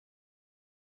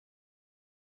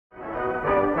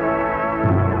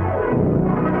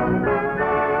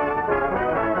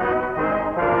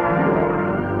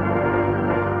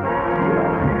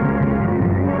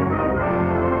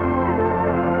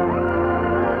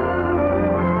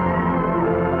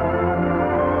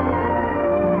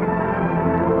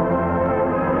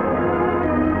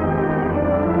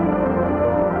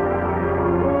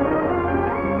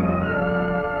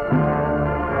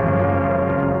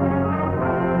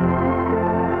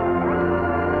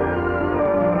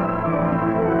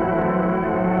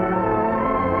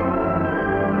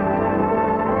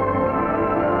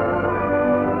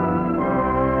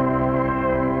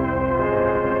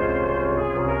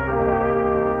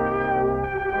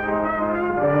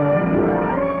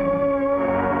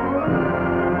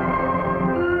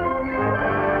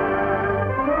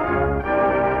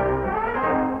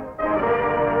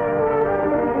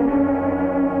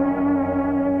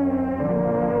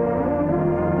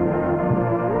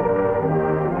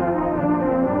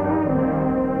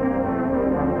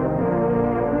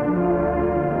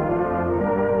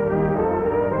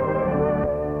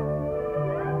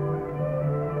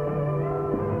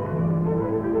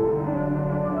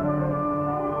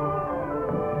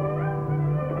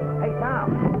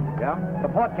Yeah? The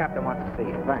port captain wants to see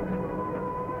you. Thanks.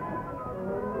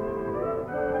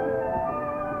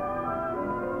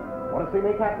 Want to see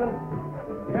me, Captain?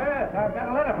 Yes, I've got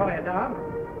a letter for you, Tom.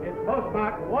 It's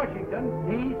postmarked Washington,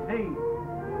 D.C.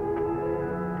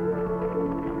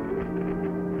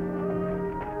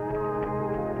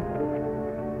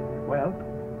 Well?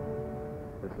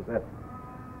 This is it.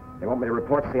 They want me to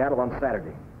report Seattle on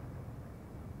Saturday.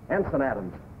 Ensign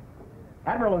Adams.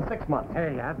 Admiral in 6 months.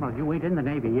 Hey, Admiral, you ain't in the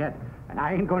Navy yet. And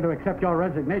I ain't going to accept your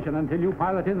resignation until you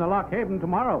pilot in the Lock Haven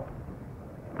tomorrow.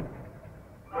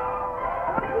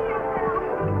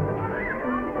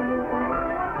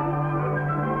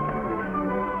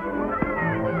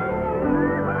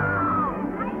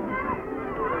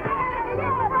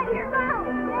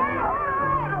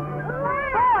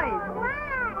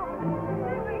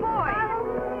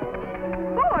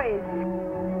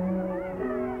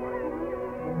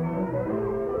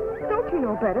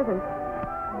 Better than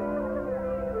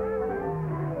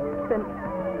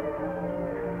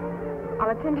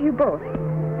I'll attend to you both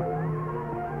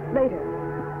later.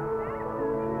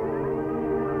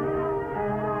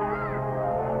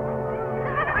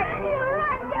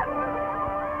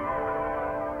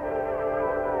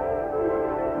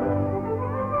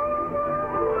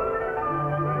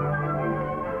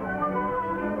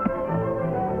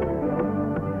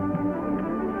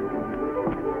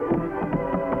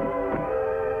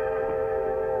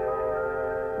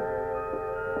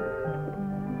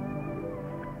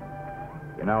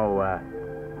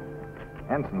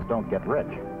 Ensigns don't get rich.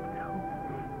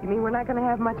 You mean we're not going to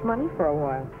have much money for a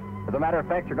while? As a matter of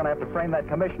fact, you're going to have to frame that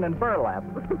commission in burlap.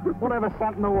 Whatever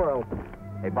cent in the world.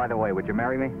 Hey, by the way, would you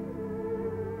marry me?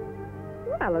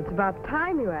 Well, it's about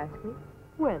time you asked me.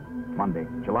 When? Monday,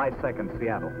 July 2nd,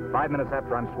 Seattle. 5 minutes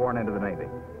after I'm sworn into the Navy.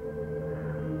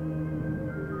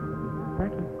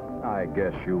 Thank you. I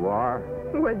guess you are.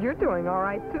 Well, you're doing all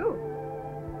right, too.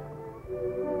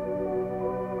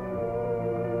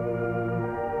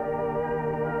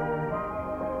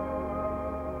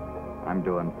 I'm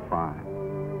doing fine.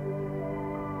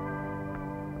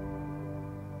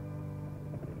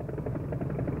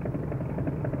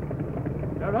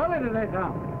 They're early today,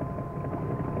 Tom.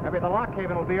 Maybe the Lock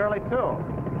Haven will be early, too.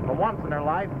 For once in her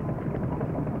life.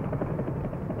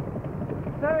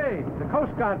 Say, the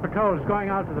Coast Guard patrol is going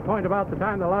out to the point about the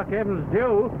time the Lock Haven's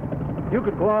due. You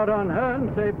could go out on her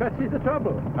and say Betsy's the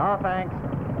trouble. No, thanks.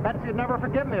 Betsy'd never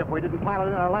forgive me if we didn't pilot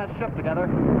in our last ship together.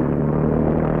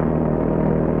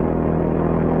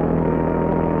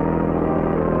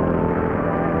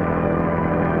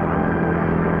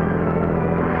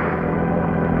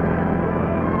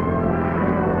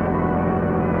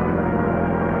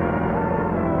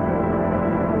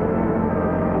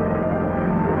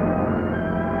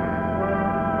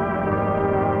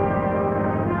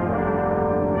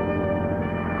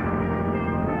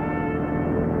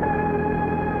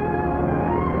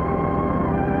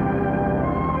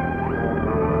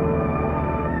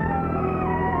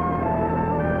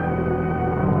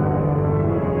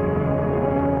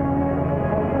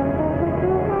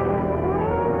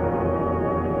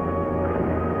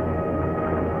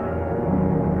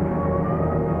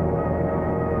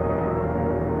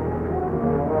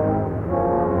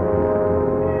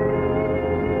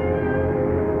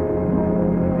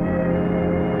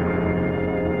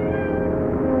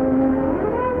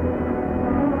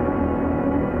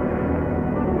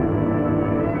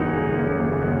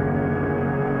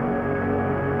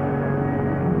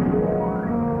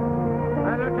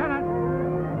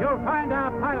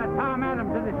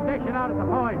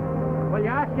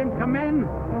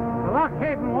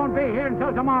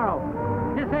 Tomorrow.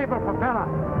 Disable propeller.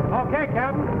 Okay,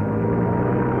 Captain.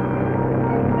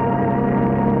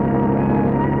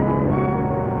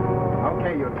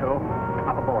 Okay, you two.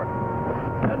 Hop aboard.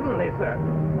 Certainly, sir.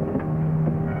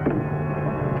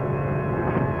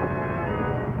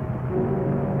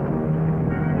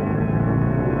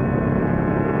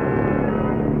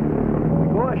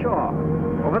 Go ashore.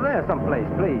 Over there someplace,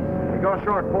 please. We go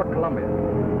ashore at Port Columbia.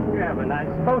 You have a nice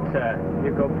boat, sir.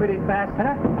 You go pretty fast,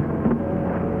 huh?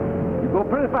 Go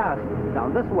pretty fast.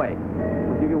 Down this way.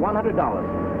 We'll give you $100.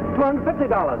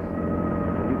 $250.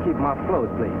 You keep mouth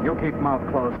closed, please. You keep mouth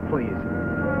closed, please.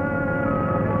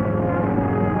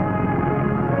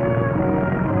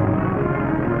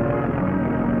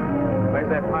 Where's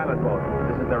that pilot boat?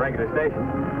 This is the regular station.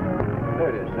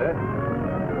 There it is, sir.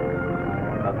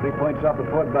 About 3 points off the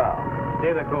port bow.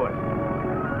 Stay the course.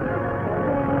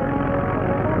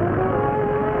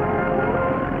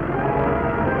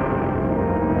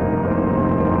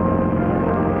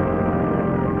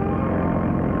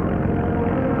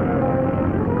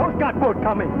 Boat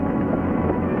coming.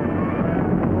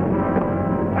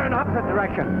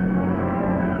 direction.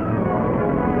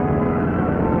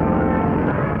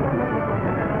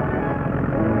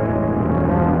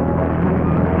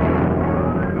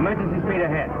 Emergency speed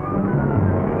ahead.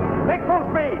 Make full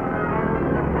speed!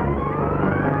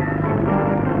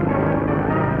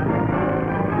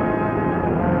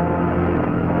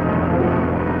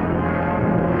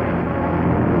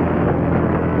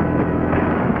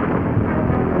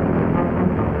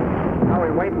 Now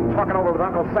we wait and talk it over with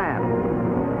Uncle Sam.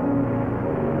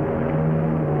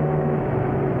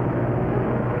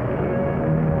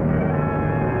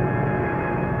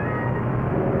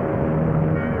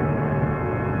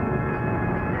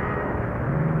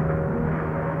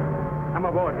 Come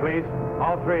aboard, please.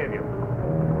 All three of you.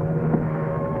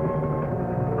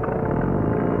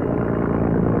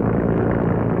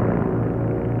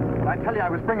 I tell you, I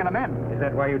was bringing them in. Is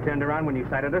that why you turned around when you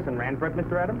sighted us and ran for it,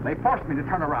 Mr. Adams? They forced me to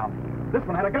turn around. This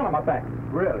one had a gun on my back.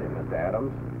 Really, Mr.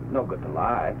 Adams? No good to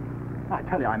lie. I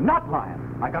tell you, I'm not lying.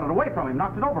 I got it away from him,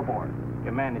 knocked it overboard.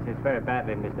 You managed this very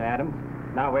badly, Mr. Adams.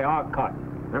 Now we are caught.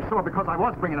 They're sore because I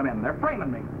was bringing them in. They're framing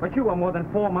me. But you were more than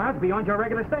 4 miles beyond your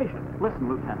regular station. Listen,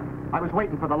 Lieutenant. I was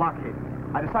waiting for the lockheed.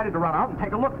 I decided to run out and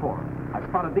take a look for her. I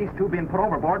spotted these two being put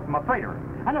overboard from a freighter.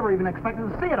 I never even expected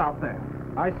to see it out there.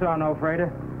 I saw no freighter.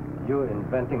 You're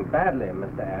inventing badly,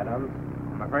 Mr. Adams.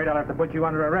 I'm afraid I'll have to put you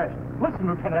under arrest. Listen,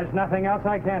 Lieutenant. There's nothing else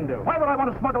I can do. Why would I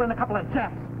want to smuggle in a couple of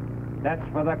Japs? That's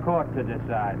for the court to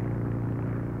decide.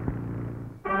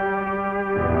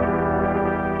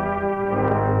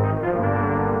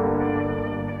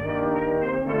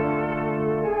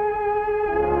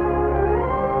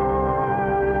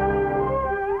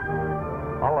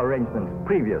 All arrangements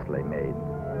previously made.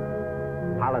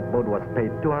 Pilot boat was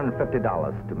paid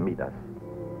 $250 to meet us.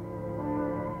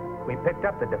 We picked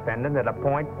up the defendant at a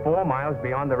point 4 miles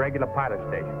beyond the regular pilot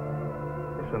station.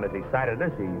 As soon as he sighted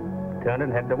us, he turned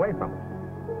and headed away from us.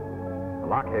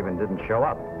 Lockhaven didn't show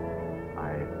up.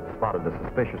 I spotted a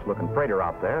suspicious-looking freighter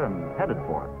out there and headed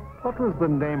for it. What was the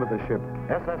name of the ship?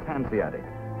 SS Hanseatic,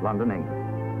 London,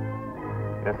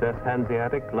 England. SS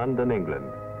Hanseatic, London, England.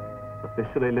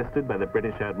 Officially listed by the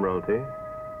British Admiralty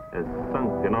as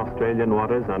sunk in Australian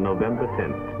waters on November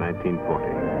 10th, 1940.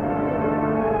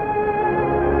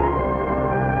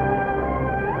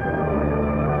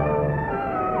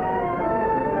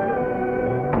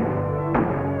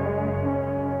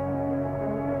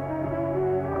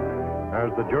 Has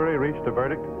the jury reached a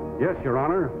verdict? Yes, Your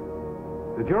Honor.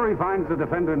 The jury finds the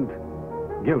defendant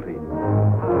guilty.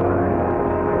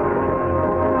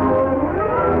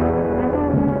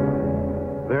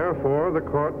 Therefore, the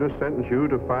court does sentence you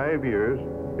to 5 years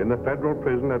in the federal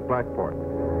prison at Blackport.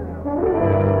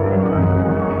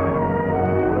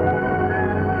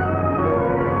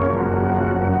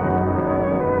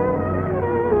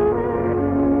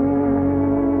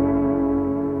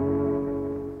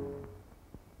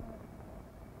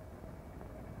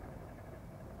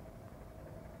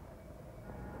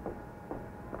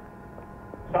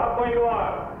 Stop where you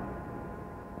are.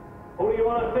 Who do you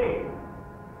want to see?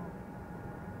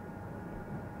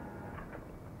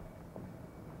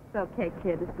 It's okay,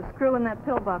 kid. It's the screw in that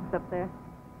pillbox up there.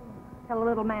 Tell the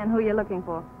little man who you're looking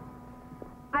for.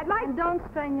 I'd like... And don't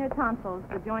strain your tonsils.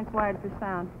 The joint's wired for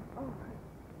sound. Oh.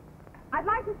 I'd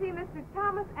like to see Mr.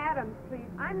 Thomas Adams, please.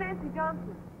 I'm Nancy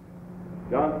Johnson.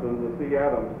 Johnson to see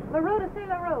Adams. LaRue to see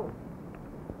LaRue.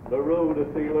 LaRue to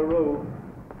see LaRue.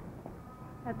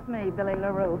 That's me, Billy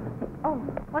LaRue. Oh.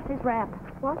 What's his rap?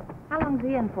 What? How long's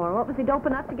he in for? What was he dope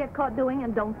enough to get caught doing?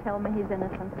 And don't tell me he's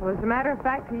innocent. Well, as a matter of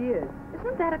fact, he is.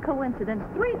 Isn't that a coincidence?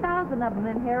 3,000 of them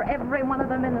in here, every one of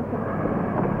them innocent.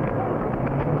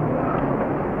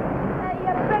 Hey,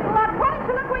 you big lot, why don't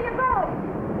you look where you're going?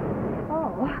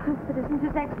 Oh, it isn't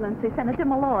His Excellency, Senator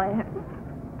Malloy.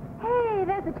 Hey,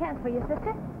 there's a chance for you,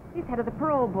 sister. He's head of the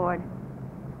parole board.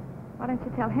 Why don't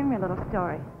you tell him your little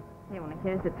story? He only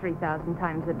hears it 3,000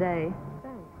 times a day.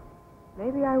 Thanks.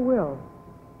 Maybe I will.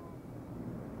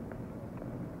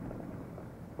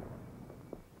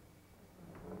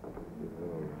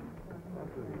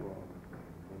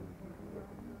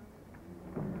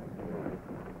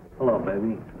 Hello,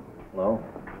 baby. Hello.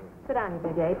 Sit down, you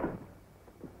big ape.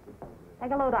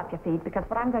 Take a load off your feet, because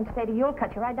what I'm going to say to you will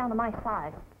cut you right down to my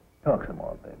size. Talk some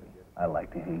more, baby. I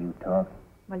like to hear you talk.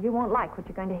 Well, you won't like what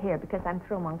you're going to hear, because I'm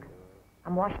through, Monk.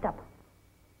 I'm washed up.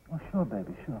 Oh, sure,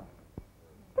 baby, sure.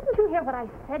 Didn't you hear what I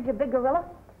said, you big gorilla?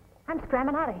 I'm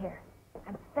scramming out of here.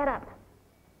 I'm fed up.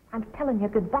 I'm telling you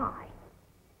goodbye.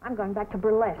 I'm going back to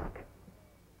burlesque.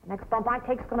 The next bump I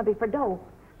take's going to be for dough.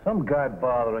 Some guy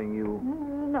bothering you.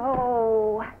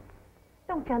 No.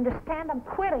 Don't you understand? I'm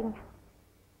quitting.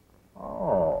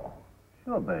 Oh,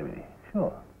 sure, baby,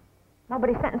 sure.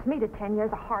 Nobody sentenced me to 10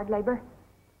 years of hard labor.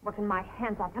 Working my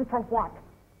hands off, and for what?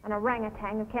 An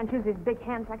orangutan who can't use his big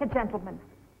hands like a gentleman.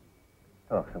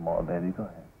 Talk some more, baby. Go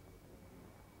ahead.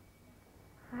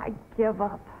 I give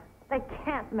up. They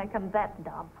can't make him that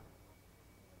dumb.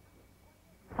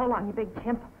 So long, you big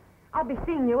chimp. I'll be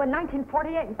seeing you in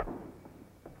 1948.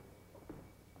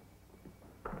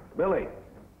 Billy.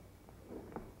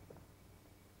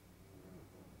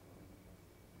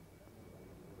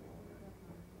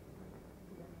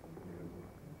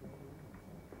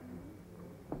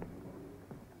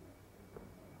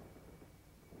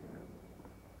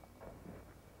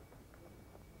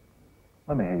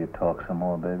 Let me hear you talk some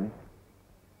more, baby.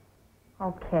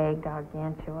 Okay,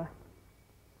 Gargantua.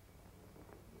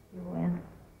 You win.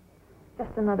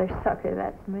 Just another sucker,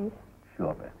 that's me.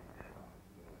 Sure, baby.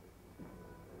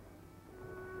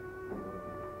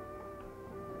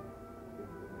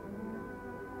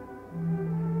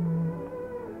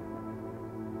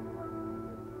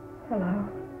 Hello.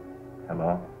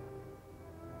 Hello?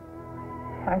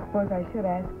 I suppose I should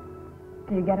ask.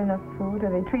 Do you get enough food?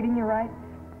 Are they treating you right?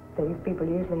 Things people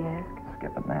usually ask.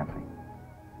 Skip it, Nancy.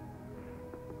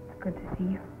 It's good to see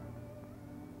you.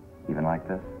 Even like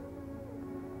this?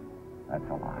 That's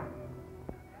a lie.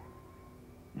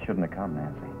 You shouldn't have come,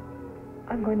 Nancy.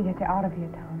 I'm going to get you out of here,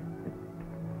 Tom.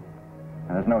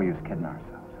 And there's no use kidding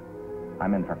ourselves.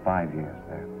 I'm in for 5 years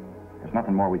there. There's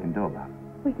nothing more we can do about it.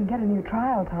 We can get a new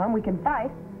trial, Tom. We can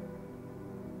fight.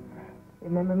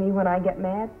 Remember me when I get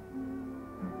mad?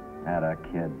 Had a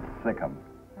kid. Sick 'em.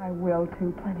 I will,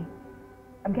 too, plenty.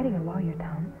 I'm getting a lawyer,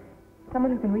 Tom.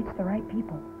 Someone who can reach the right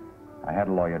people. I had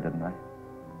a lawyer, didn't I?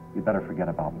 You'd better forget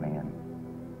about me and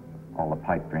all the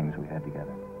pipe dreams we had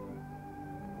together.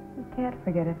 You can't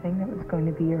forget a thing that was going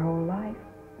to be your whole life.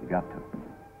 You got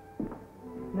to.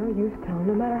 No use, Tom,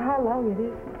 no matter how long it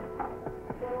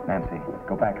is. Nancy,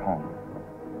 go back home.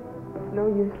 No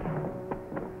use, Tom.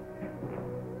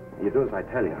 You do as I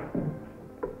tell you.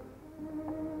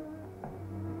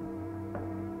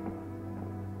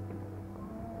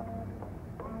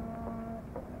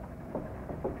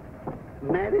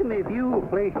 Madam, if you will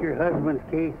place your husband's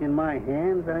case in my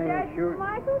hands, I Judge assure...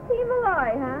 Michael T.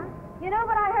 Malloy, huh? You know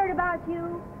what I heard about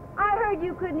you? I heard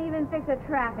you couldn't even fix a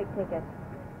traffic ticket.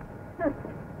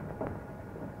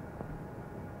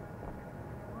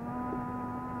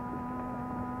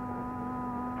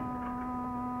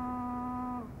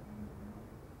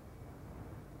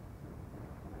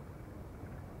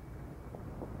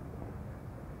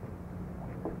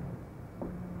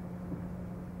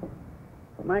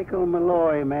 Michael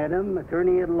Malloy, madam,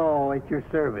 attorney at law at your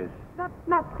service.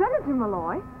 Not Senator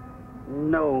Malloy.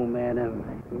 No,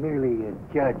 madam, merely a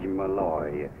Judge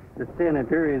Malloy. The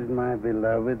senator is my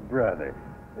beloved brother.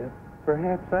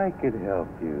 Perhaps I could help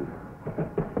you.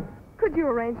 Could you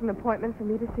arrange an appointment for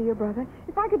me to see your brother?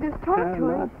 If I could just talk to him.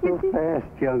 Not so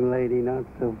fast, young lady, not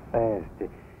so fast.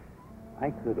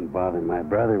 I couldn't bother my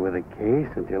brother with a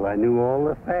case until I knew all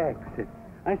the facts.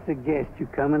 I suggest you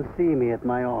come and see me at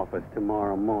my office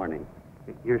tomorrow morning.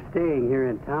 You're staying here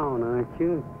in town, aren't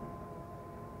you?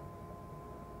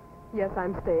 Yes,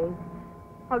 I'm staying.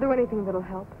 I'll do anything that'll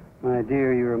help. My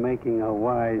dear, you're making a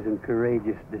wise and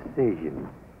courageous decision.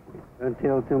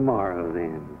 Until tomorrow,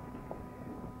 then.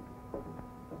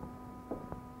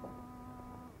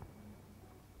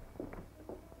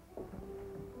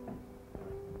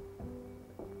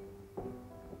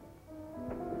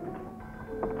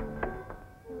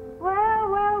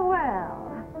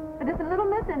 But it's a little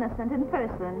Miss Innocent in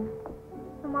person.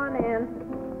 Come on in.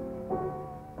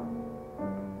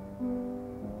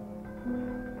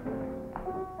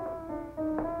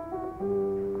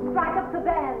 Strike up the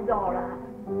band, Dora.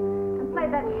 And play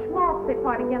that schmaltzy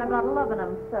part again about loving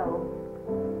them so.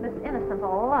 Miss Innocent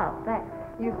will love that.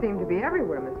 You seem to be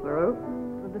everywhere, Miss LaRue.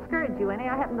 It'll discourage you any.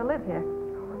 I happen to live here.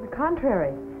 On the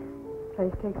contrary, the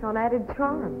place takes on added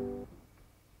charm.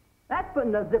 That's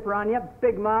putting the zipper on you,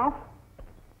 big mouth.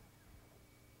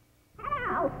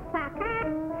 Hello, sucker.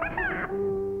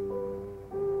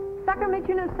 Sucker, meet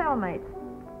your new cellmates.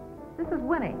 This is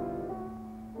Winnie.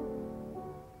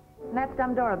 And that's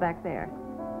dumb Dora back there.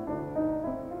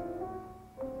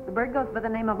 The bird goes by the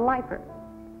name of Lifer.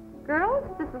 Girls,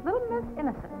 this is little Miss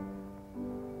Innocent,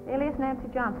 alias Nancy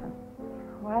Johnson.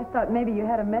 Well, I thought maybe you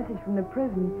had a message from the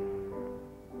prison.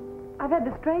 I've had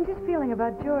the strangest feeling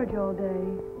about George all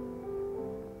day.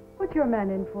 What's your man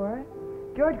in for?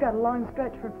 George got a long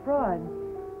stretch for fraud,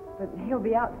 but he'll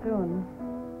be out soon.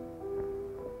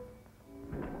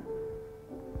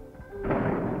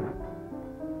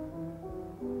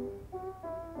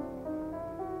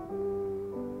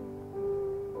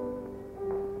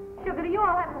 Sugar, do you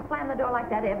all have to slam the door like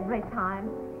that every time?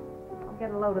 I'll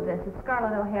get a load of this. It's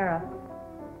Scarlett O'Hara.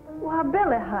 Why,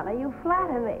 Billy, honey, you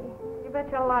flatter me. You bet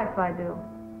your life I do.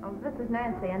 Oh, this is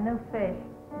Nancy, a new fish.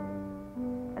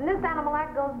 And this animal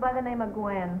act goes by the name of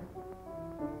Gwen.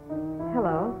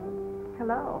 Hello.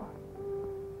 Hello.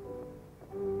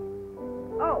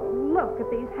 Oh, look at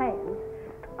these hands.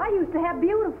 I used to have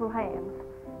beautiful hands.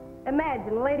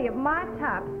 Imagine a lady of my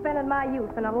type spending my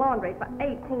youth in a laundry for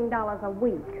 $18 a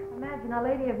week. Imagine a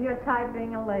lady of your type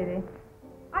being a lady.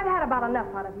 I've had about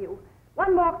enough out of you.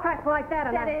 One more crack like that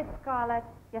and Steady, Scarlett.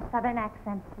 Your southern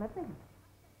accent's slipping.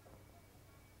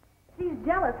 She's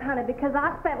jealous, honey, because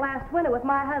I spent last winter with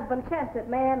my husband Chester at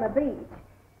Miami Beach.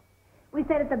 We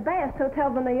stayed at the best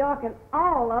hotels in New York and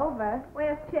all over.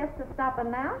 Where's Chester stopping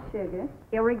now, sugar?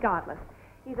 Irregardless,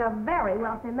 he's a very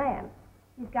wealthy man.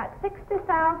 He's got $60,000,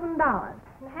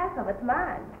 and half of it's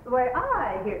mine. The way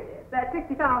I hear it, that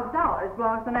 $60,000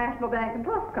 belongs to the National Bank and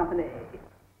Trust Company.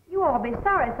 You all be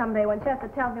sorry someday when Chester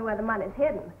tells me where the money's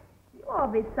hidden. You all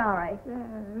be sorry.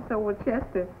 Yeah, so will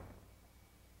Chester.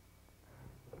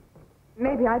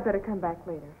 Maybe I'd better come back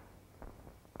later.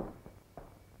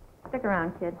 Stick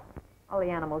around, kid. All the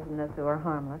animals in this zoo are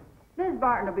harmless. Miss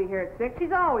Barton will be here at 6.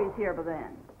 She's always here by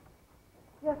then.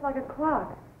 Yes, like a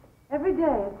clock. Every day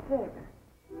at 6.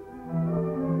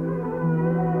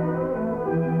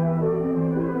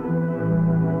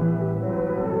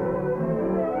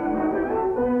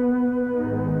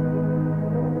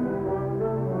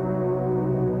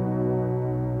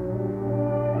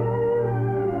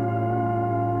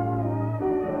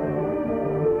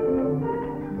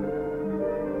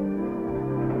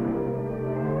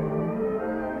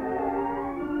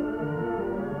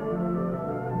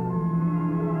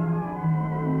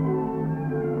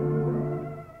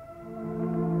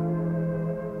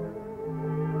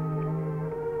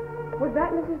 Was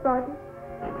that Mrs. Barton?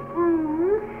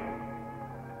 Mm-hmm.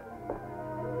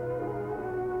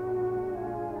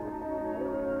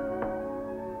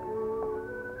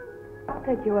 I'll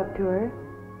take you up to her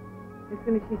as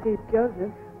soon as she sees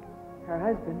Joseph, her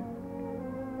husband.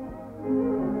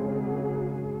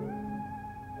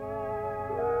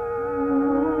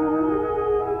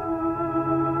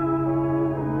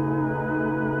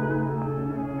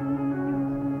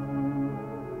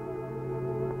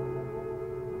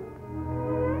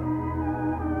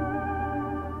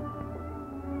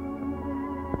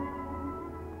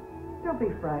 Don't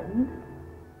be frightened.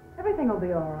 Everything will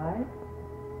be all right.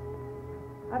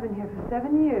 I've been here for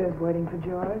 7 years waiting for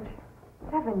George.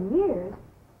 7 years?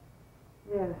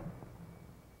 Yes.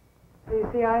 So you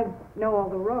see, I know all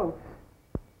the ropes.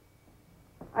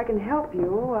 I can help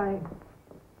you. I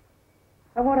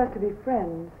want us to be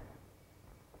friends.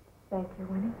 Thank you,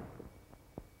 Winnie.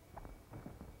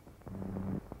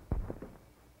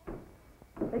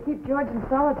 They keep George in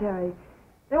solitary.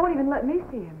 They won't even let me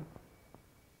see him.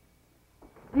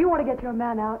 Do you want to get your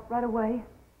man out right away?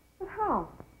 But how?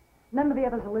 None of the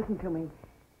others will listen to me.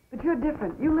 But you're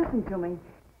different. You listen to me.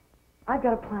 I've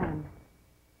got a plan.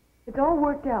 It's all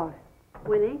worked out.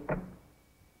 Winnie?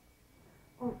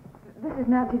 Oh, this is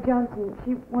Nancy Johnson.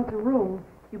 She wants a room.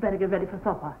 You better get ready for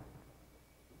supper.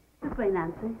 This way,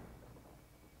 Nancy.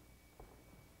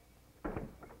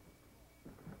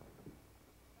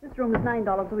 This room is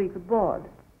 $9 a week with board.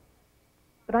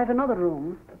 But I have another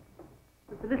room.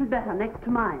 It's a little better next to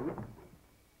mine.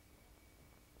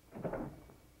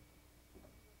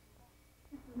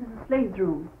 This is Mrs. Slade's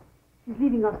room. She's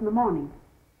leaving us in the morning.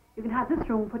 You can have this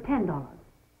room for $10.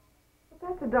 But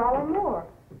that's $1 more.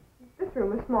 This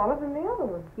room is smaller than the other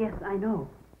one. Yes, I know.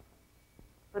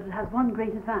 But it has one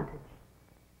great advantage.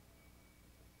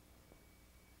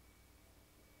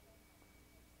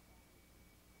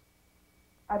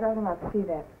 I'd rather not see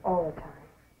that all the time.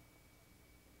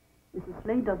 Mrs.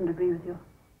 Slade doesn't agree with you.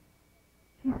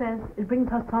 She says it brings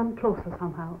her son closer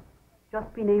somehow,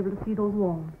 just being able to see those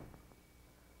walls.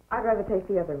 I'd rather take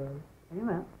the other room. Very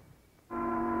well.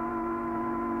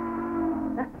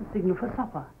 That's the signal for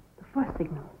supper, the first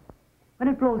signal. When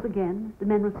it blows again, the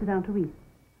men will sit down to eat,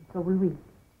 and so will we.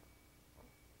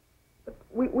 But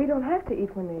we don't have to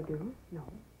eat when they do. No,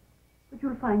 but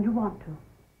you'll find you want to.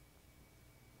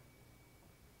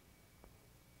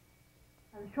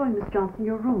 I was showing Miss Johnson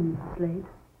your room, Mrs. Slade.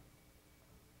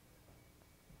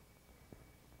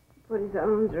 He put his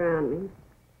arms around me.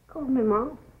 Called me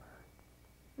Mom.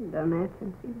 I've done that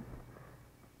since he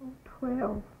was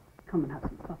 12. Come and have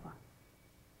some supper.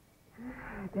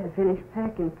 I better finish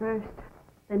packing first.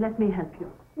 Then let me help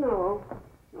you. No.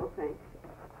 No, thanks.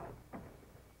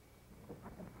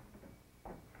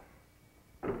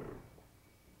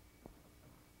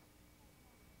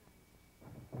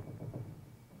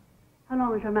 How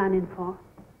long is your man in for?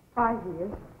 5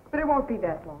 years. But it won't be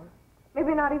that long.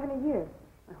 Maybe not even a year.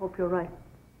 I hope you're right.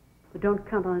 But don't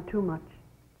count on it too much.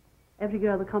 Every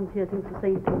girl that comes here thinks the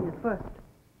same thing at first.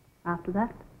 After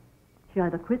that, she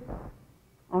either quits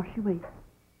or she waits.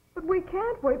 But we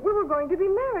can't wait. We were going to be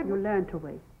married. You learn to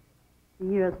wait. The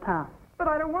years pass. But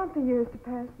I don't want the years to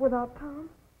pass without Tom.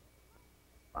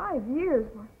 5 years?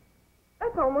 Why,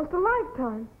 that's almost a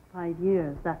lifetime. 5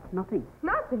 years, that's nothing.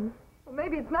 Nothing? Well,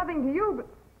 maybe it's nothing to you, but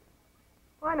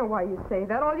I know why you say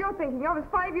that. All you're thinking of is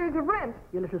 5 years of rent.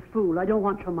 You little fool. I don't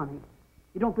want your money.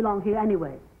 You don't belong here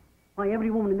anyway. Why, every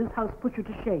woman in this house put you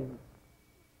to shame.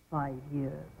 5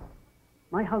 years.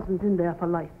 My husband's in there for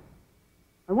life.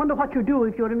 I wonder what you'd do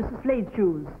if you were in Mrs. Slade's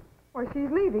shoes. Why, she's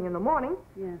leaving in the morning.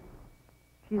 Yes.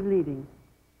 She's leaving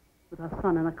with her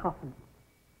son in a coffin.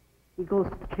 He goes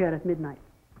to the chair at midnight.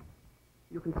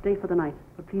 You can stay for the night,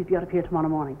 but please be out of here tomorrow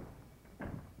morning.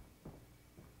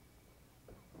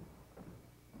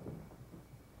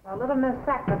 Well, little Miss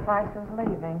Sacrifice is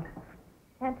leaving.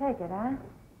 Can't take it, huh?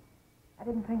 I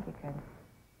didn't think you could.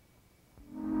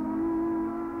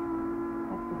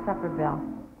 That's the supper bell.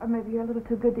 Or maybe you're a little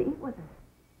too good to eat with us.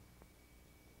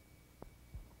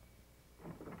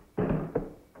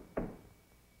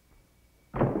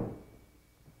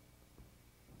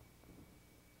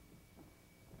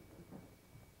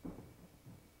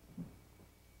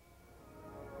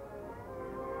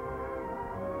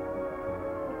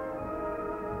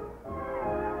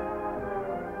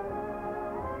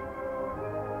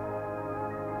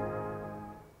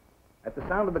 At the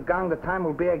sound of the gong, the time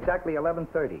will be exactly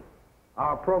 11:30.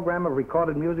 Our program of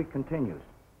recorded music continues.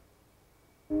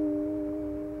 The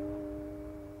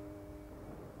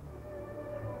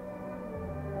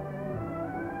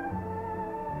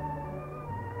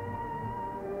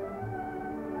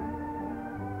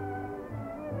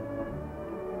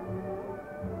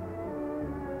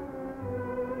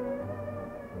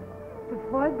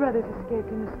Floyd brothers escaped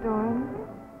in a storm,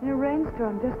 in a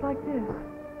rainstorm just like this.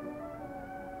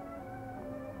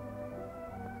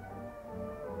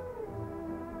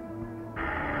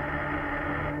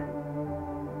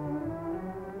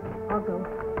 I'll go.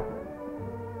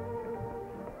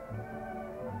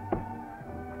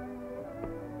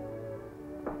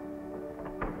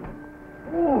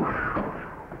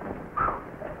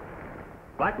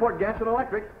 Blackport Gas and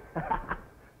Electric.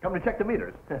 Come to check the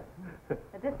meters. At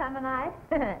this time of night?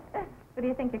 What do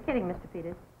you think you're kidding, Mr.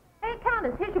 Peters? Hey,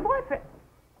 Countess, here's your boyfriend.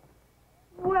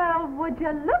 Well, would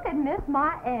you look at Miss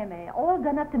Miami, all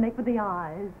done up to make with the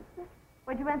eyes.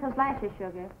 Where'd you rent those lashes,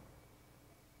 sugar?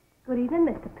 Good evening,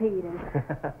 Mr. Peters.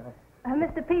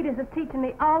 Mr. Peters is teaching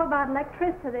me all about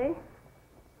electricity.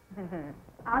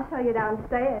 I'll show you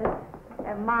downstairs.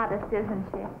 They're modest, isn't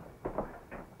she?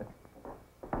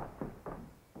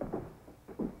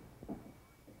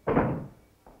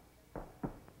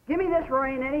 Give me this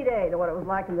rain any day to what it was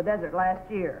like in the desert last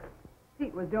year.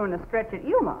 Pete was doing a stretch at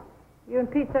Yuma. You and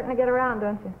Pete certainly get around,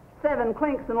 don't you? 7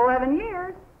 clinks in 11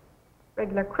 years.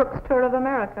 Regular Crook's tour of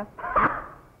America.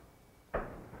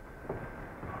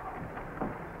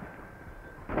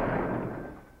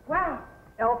 Wow.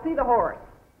 Elsie the horse.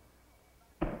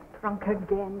 Drunk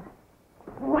again.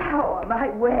 Wow, am I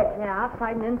wet? Yeah,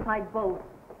 outside and inside both.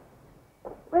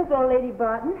 Where's old Lady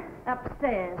Barton?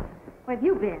 Upstairs. Where have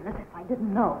you been? As if I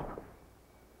didn't know.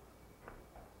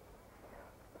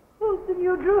 Who's the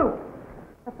new Drew?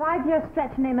 A 5-year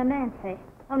stretch named Nancy.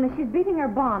 Only she's beating her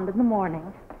bond in the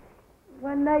morning.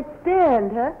 One night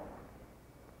stand, huh?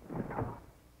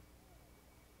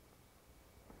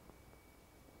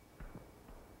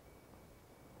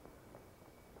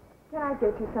 Can I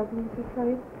get you something, Mrs.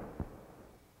 Slade?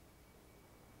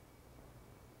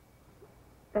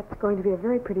 That's going to be a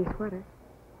very pretty sweater.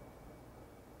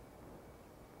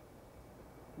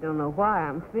 Don't know why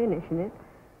I'm finishing it.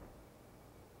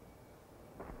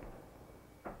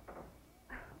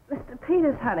 Mr.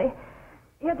 Peters, honey,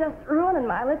 you're just ruining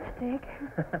my lipstick.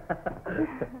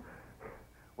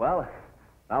 Well,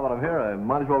 now that I'm here, I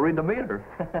might as well read the meter.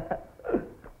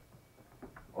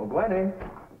 Oh, Gwenny,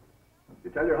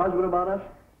 you tell your husband about us?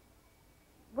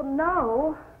 Well,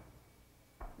 no.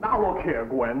 Now look here,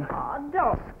 Gwen. Oh,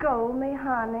 don't scold me,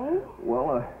 honey.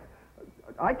 Well,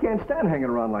 I can't stand hanging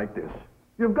around like this.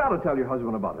 You've got to tell your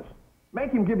husband about us.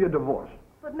 Make him give you a divorce.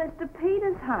 But, Mr.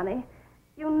 Peters, honey,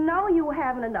 you know you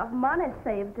haven't enough money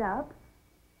saved up.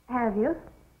 Have you?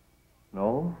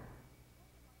 No?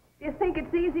 Do you think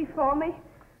it's easy for me?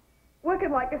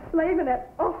 Working like a slave in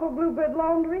that awful Bluebird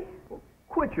laundry? Well,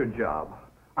 quit your job.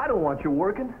 I don't want you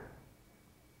working.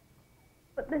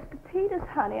 But, Mr. Peters,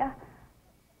 honey,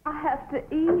 I have to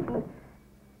eat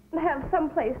and have some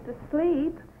place to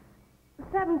sleep.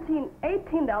 $17,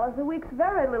 $18 a week's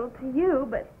very little to you,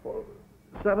 but...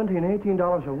 $17,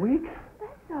 $18 a week?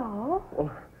 That's all.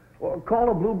 Well, call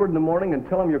a Bluebird in the morning and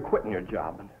tell them you're quitting your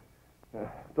job.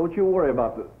 Don't you worry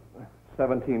about the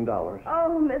 $17.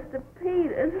 Oh, Mr.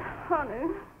 Peters, honey.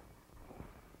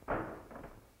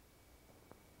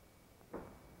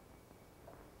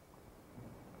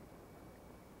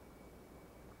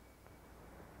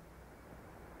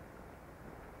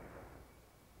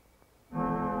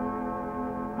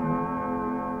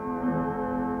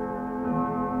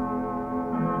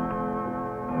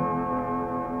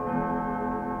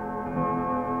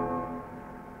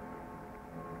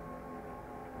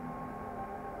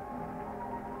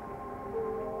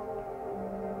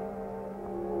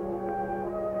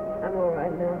 I'm all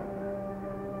right now.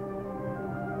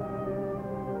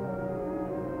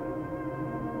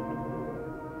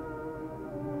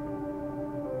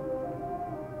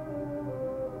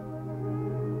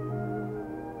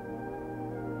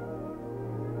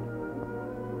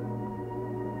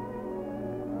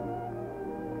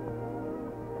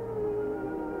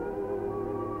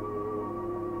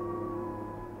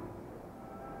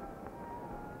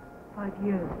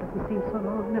 Years doesn't seem so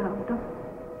long now, does it?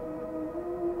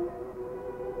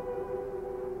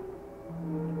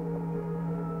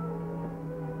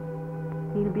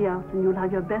 He'll be out and you'll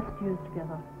have your best years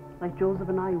together, like Joseph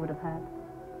and I would have had.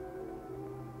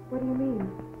 What do you mean?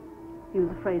 He was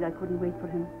afraid I couldn't wait for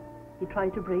him. He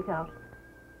tried to break out.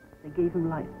 They gave him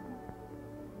life.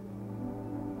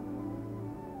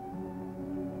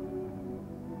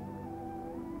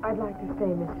 I'd like to stay,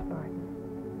 Mrs. Barton.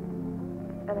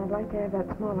 And I'd like to have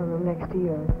that smaller room next to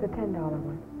yours, the $10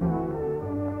 one.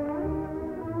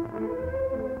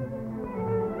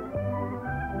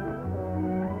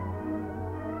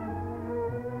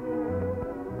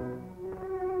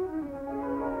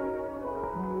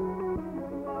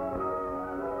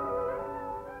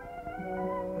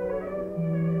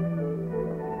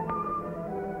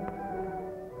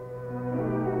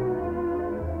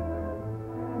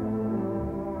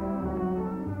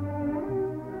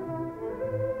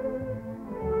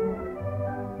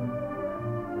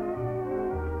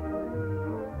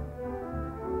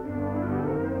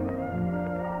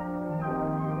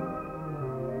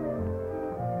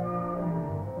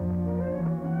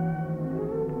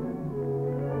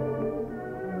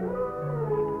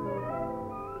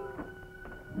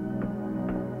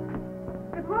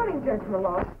 Gentleman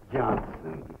Lost.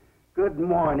 Johnson. Good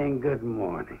morning, good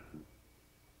morning.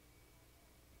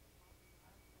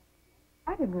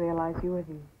 I didn't realize you were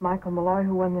the Michael Malloy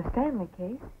who won the Stanley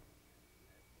case.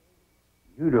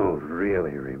 You don't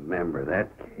really remember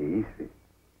that case.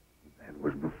 That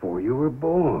was before you were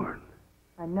born.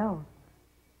 I know.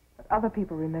 But other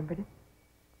people remembered it.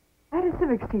 I had a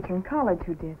civics teacher in college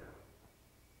who did.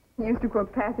 He used to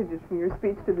quote passages from your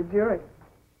speech to the jury.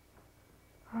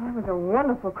 Oh, that was a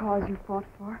wonderful cause you fought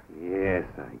for. Yes,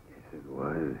 I guess it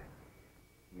was.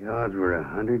 The odds were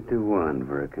 100 to 1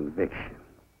 for a conviction.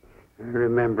 I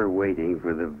remember waiting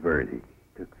for the verdict.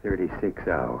 It took 36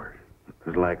 hours. It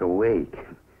was like a wake. The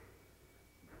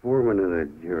foreman of the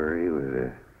jury was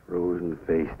a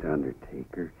frozen-faced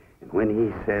undertaker, and when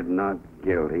he said not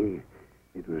guilty,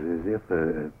 it was as if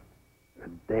a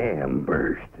dam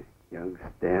burst. Young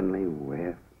Stanley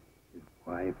wept. His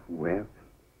wife wept.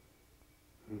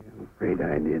 I'm afraid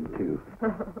I did, too.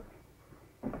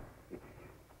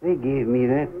 They gave me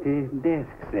that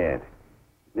desk set.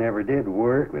 Never did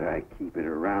work, but I keep it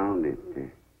around. It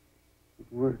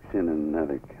works in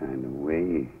another kind of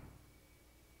way.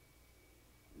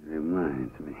 It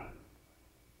reminds me.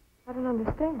 I don't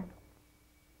understand.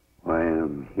 Why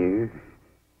I'm here?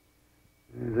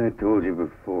 As I told you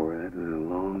before, that was a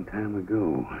long time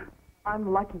ago. I'm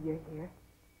lucky you're here.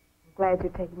 I'm glad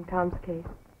you're taking Tom's case.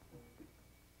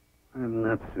 I'm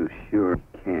not so sure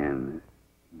I can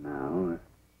now.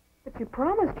 But you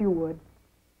promised you would.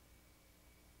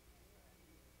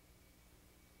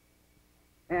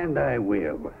 And I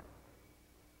will.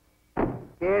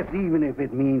 Yes, even if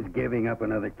it means giving up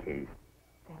another case.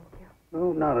 Thank you.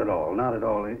 No, not at all, not at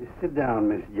all. Sit down,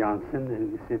 Miss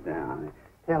Johnson. Sit down.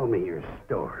 Tell me your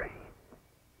story.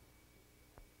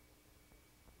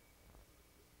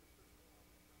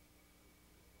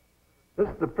 This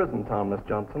is the prison town, Miss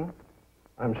Johnson.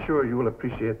 I'm sure you will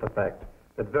appreciate the fact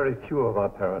that very few of our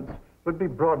parents would be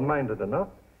broad-minded enough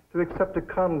to accept a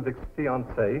convict's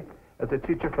fiancée as a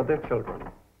teacher for their children.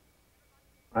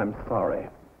 I'm sorry.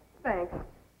 Thanks.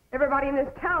 Everybody in this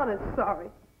town is sorry.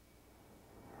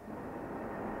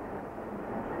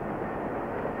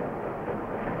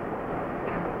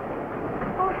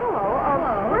 Oh, hello.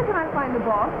 Hello. Where can I find the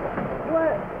boss?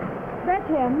 Well, that's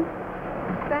him.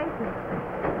 Thank you.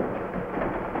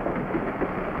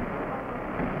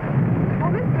 Oh,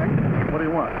 mister. What do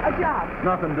you want? A job.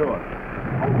 Nothing doing.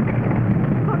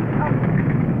 Look,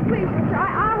 please, mister,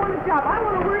 I want a job. I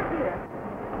want to work here.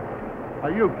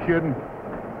 Are you kidding?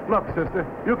 Look, sister,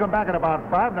 you come back at about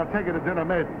 5 and I'll take you to dinner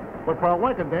maybe. But for a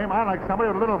working dame, I like somebody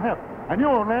with a little heft. And you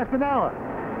won't last an hour.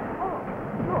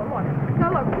 Sure, look.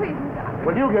 Now, look, please, mister.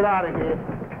 Will you get out of here?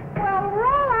 Well,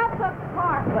 roll out the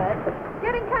carpet.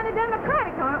 Getting kind of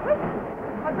democratic, aren't we?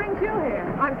 What brings you here?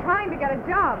 I'm trying to get a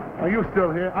job. Are you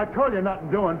still here? I told you nothing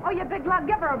doing. Oh, you big love,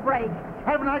 give her a break.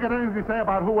 Haven't I got anything to say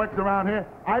about who works around here?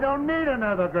 I don't need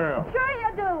another girl. Sure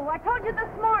you do. I told you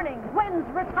this morning. Gwen's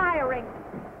retiring.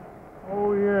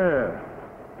 Oh, yeah.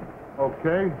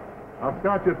 Okay. I'll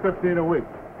start you at 15 a week.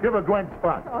 Give her Gwen's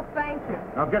spot. Oh, thank you.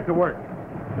 Now get to work.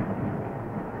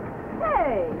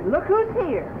 Hey, look who's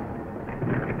here.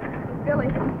 Billy,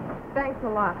 thanks a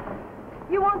lot.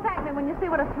 You won't thank me when you see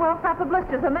what a swell crop of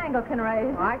blisters a mango can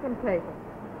raise. I can take it.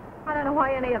 I don't know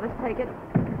why any of us take it.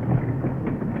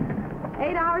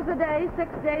 8 hours a day,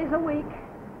 6 days a week.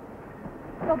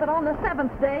 So that on the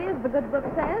 7th day, as the good book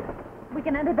says, we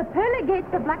can enter the pearly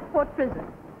gates of Blackport Prison.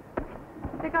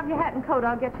 Pick up your hat and coat.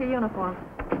 I'll get your uniform.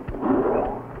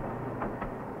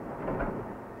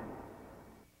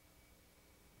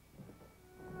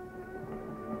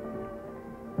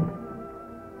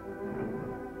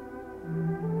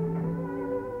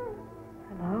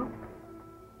 Hello?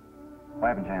 Why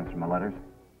haven't you answered my letters?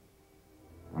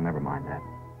 Well, never mind that.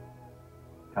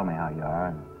 Tell me how you are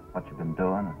and what you've been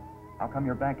doing and how come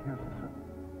you're back here so soon.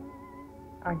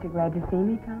 Aren't you glad to see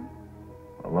me, Tom?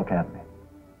 Well, look at me.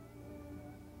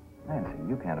 Nancy,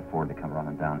 you can't afford to come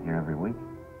running down here every week.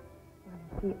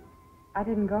 See, I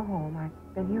didn't go home.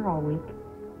 I've been here all week.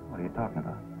 What are you talking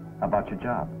about? How about your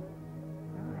job?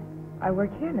 I work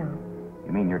here now.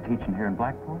 You mean you're teaching here in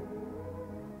Blackport?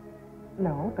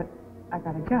 No, but I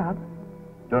got a job.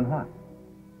 Doing what?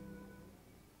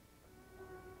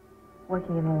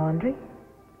 Working in a laundry.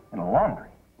 In a laundry?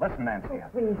 Listen, Nancy. Oh,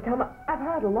 please, Tom. I've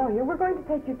hired a lawyer. We're going to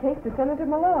take your case to Senator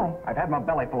Malloy. I've had my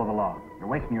belly full of the law. You're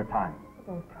wasting your time.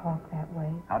 Don't talk that way.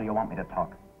 How do you want me to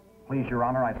talk? Please, Your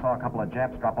Honor, I saw a couple of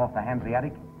Japs drop off the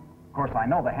Hanseatic. Of course, I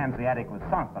know the Hanseatic was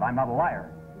sunk, but I'm not a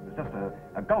liar. It was just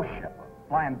a ghost ship, a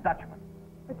flying Dutchman.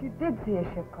 But you did see a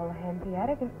ship called a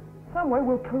Hanseatic, and some way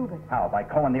we'll prove it. How, by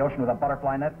combing the ocean with a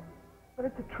butterfly net? But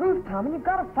it's the truth, Tom, and you've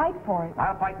got to fight for it.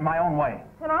 I'll fight in my own way.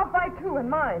 And I'll fight, too, in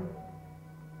mine.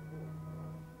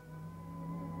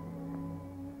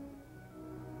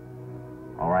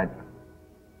 All right.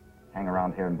 Hang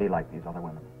around here and be like these other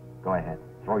women. Go ahead.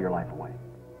 Throw your life away.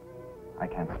 I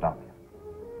can't stop you.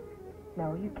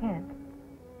 No, you can't.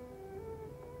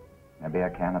 Maybe I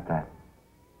can at that.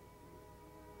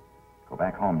 Go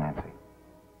back home, Nancy.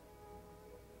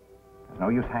 There's no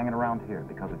use hanging around here,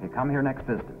 because if you come here next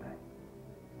visiting day,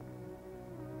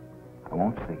 I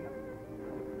won't see you.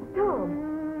 Tom.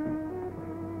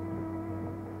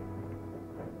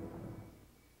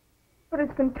 But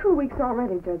it's been 2 weeks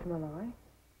already, Judge Malloy.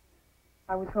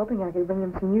 I was hoping I could bring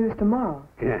him some news tomorrow.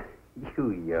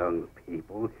 You young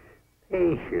people.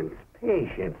 Patience,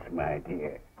 patience, my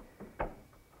dear.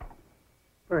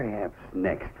 Perhaps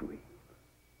next week.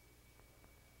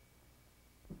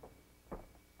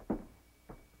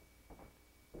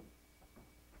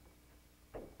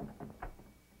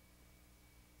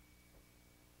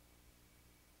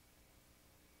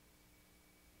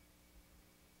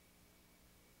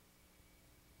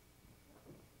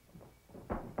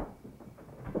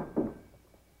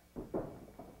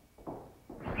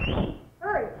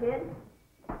 Kid.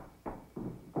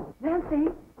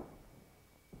 Nancy.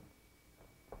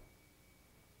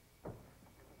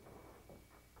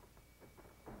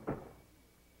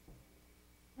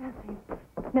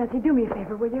 Nancy, do me a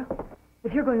favor, will you?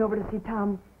 If you're going over to see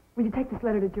Tom, will you take this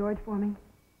letter to George for me?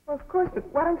 Well, of course,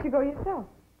 but why don't you go yourself?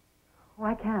 Oh,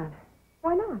 I can't.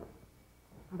 Why not?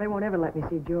 Well, they won't ever let me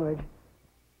see George.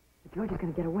 But George is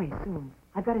going to get away soon.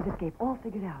 I've got his escape all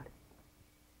figured out.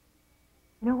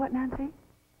 You know what, Nancy?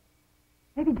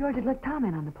 Maybe George would let Tom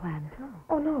in on the plan, too.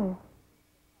 Oh, no.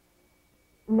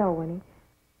 No, Winnie.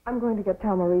 I'm going to get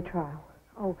Tom a retrial.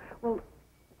 Oh, well,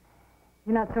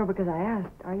 you're not sore because I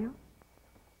asked, are you?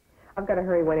 I've got to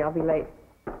hurry, Winnie. I'll be late.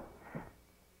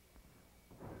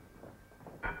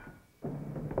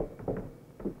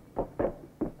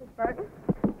 Miss Burton?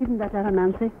 Isn't that letter,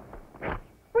 Nancy?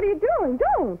 What are you doing?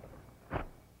 Don't.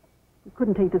 You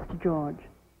couldn't take this to George.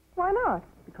 Why not?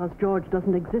 Because George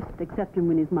doesn't exist except in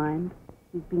Winnie's mind.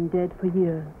 He's been dead for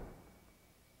years.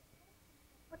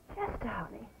 But Chester,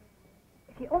 honey,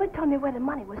 if you only told me where the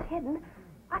money was hidden,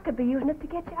 I could be using it to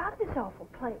get you out of this awful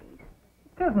place.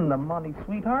 'Tisn't the money,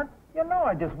 sweetheart. You know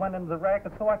I just went into the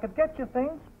racket so I could get you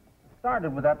things.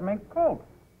 Started with that mink coat.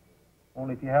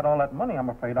 Only if you had all that money, I'm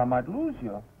afraid I might lose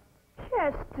you.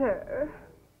 Chester.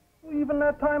 Even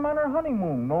that time on our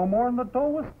honeymoon, no more than the dough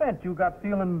was spent. You got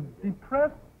feeling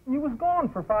depressed, and you was gone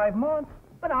for 5 months.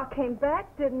 But I came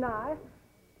back, didn't I?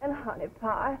 And honey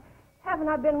pie, haven't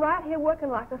I been right here working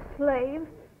like a slave,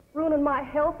 ruining my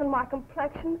health and my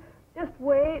complexion, just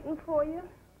waiting for you?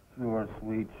 Sure,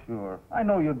 sweet, sure. I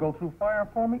know you'll go through fire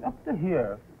for me up to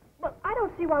here. But I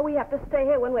don't see why we have to stay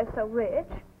here when we're so rich.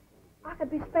 I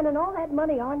could be spending all that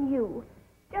money on you,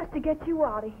 just to get you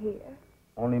out of here.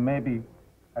 Only maybe,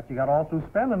 after you got all through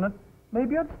spending it,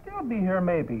 maybe I'd still be here,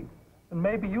 maybe. And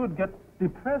maybe you would get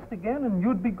depressed again, and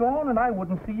you'd be gone, and I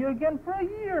wouldn't see you again for a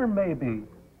year, maybe.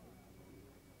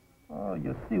 Oh,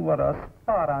 you see what a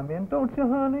spot I'm in, don't you,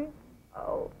 honey?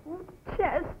 Oh,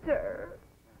 Chester.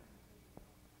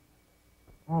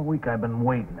 All week I've been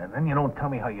waiting, and then you don't tell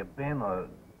me how you've been, or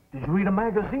did you read a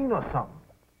magazine or something?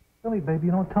 Billy, baby,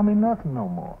 you don't tell me nothing no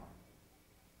more.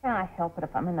 Can I help it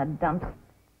if I'm in the dumps?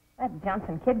 That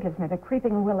Johnson kid gives me the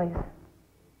creeping willies.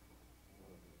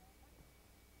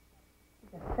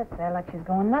 She just sits there like she's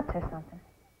going nuts or something.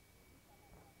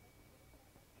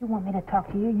 If you want me to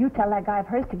talk to you, you tell that guy of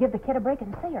hers to give the kid a break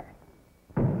and see her.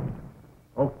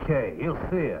 Okay, he'll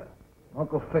see her.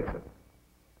 Uncle fix it.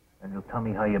 And you'll tell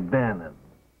me how you've been, and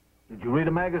did you read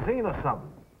a magazine or something?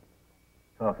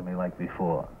 Talk to me like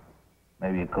before.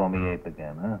 Maybe you call me Ape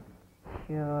again, huh?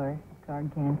 Sure,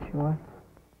 Gargantua.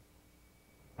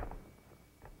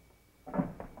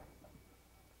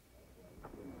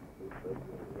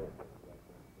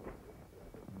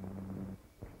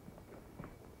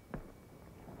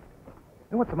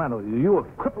 Hey, what's the matter with you? You a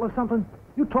cripple or something?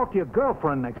 You talk to your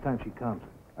girlfriend next time she comes.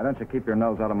 Why don't you keep your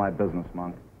nose out of my business,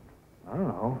 Monk? I don't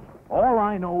know. All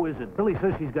I know is that Billy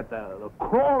says she's got the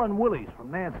crawling willies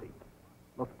from Nancy.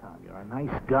 Look, Tom, you're a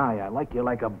nice guy. I like you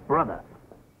like a brother.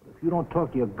 But if you don't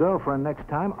talk to your girlfriend next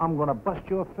time, I'm going to bust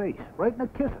your face right in the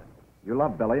kisser. You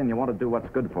love Billy, and you want to do what's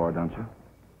good for her, don't you?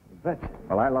 You betcha.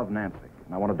 Well, I love Nancy,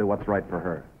 and I want to do what's right for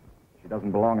her. She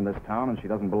doesn't belong in this town, and she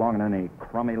doesn't belong in any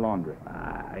crummy laundry.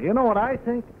 You know what I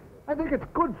think? I think it's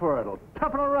good for her. It'll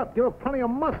toughen her up, give her plenty of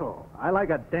muscle. I like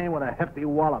a dame with a hefty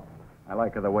wallop. I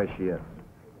like her the way she is.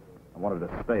 I want her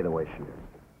to stay the way she is.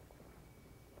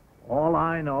 All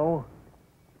I know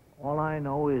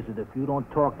is that if you don't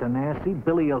talk to Nancy,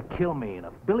 Billy will kill me. And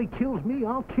if Billy kills me,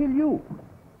 I'll kill you.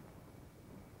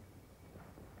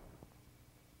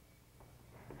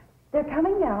 They're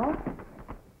coming now.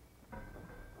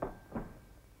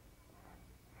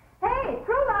 Hey,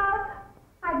 true love.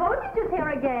 Hi, Voltage is here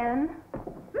again.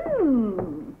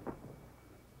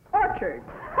 Orchard.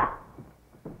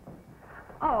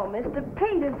 Oh, Mr.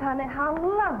 Peters, honey, how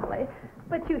lovely.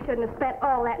 But you shouldn't have spent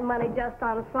all that money just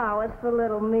on flowers for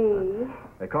little me.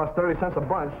 They cost 30 cents a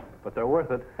bunch, but they're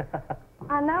worth it.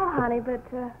 I know, honey, but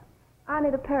I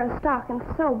need a pair of stockings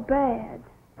so bad.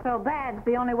 So bad's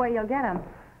the only way you'll get 'em.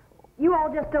 You all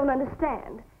just don't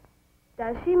understand.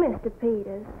 Does she, Mr.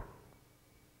 Peters?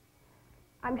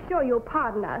 I'm sure you'll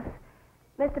pardon us.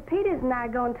 Mr. Peters and I are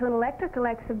going to an electrical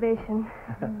exhibition.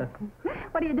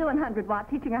 What are you doing, 100 Watt?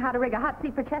 Teaching her how to rig a hot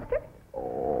seat for Chester?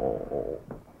 Oh.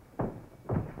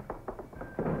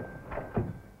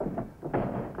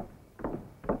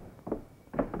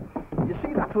 You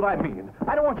see, that's what I mean.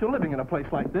 I don't want you living in a place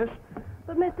like this.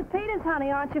 But, Mr. Peters, honey,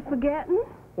 aren't you forgetting?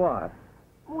 What?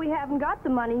 We haven't got the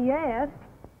money yet,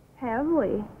 have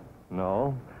we?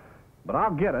 No, but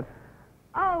I'll get it.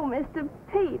 Oh, Mr.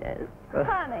 Peters,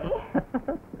 honey.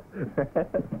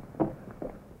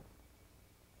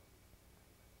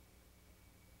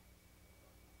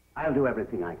 I'll do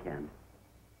everything I can.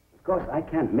 Of course, I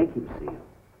can't make him see you.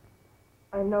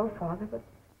 I know, Father, but...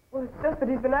 Well, it's just that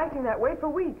he's been acting that way for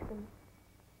weeks, and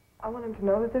I want him to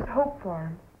know that there's hope for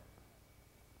him.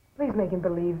 Please make him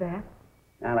believe that.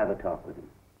 I'll have a talk with him.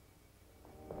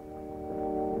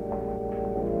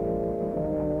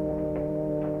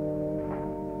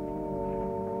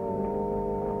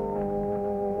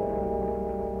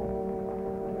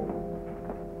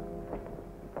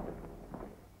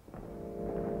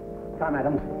 Tom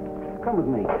Adams, come with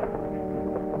me.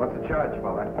 What's the charge,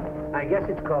 Father? I guess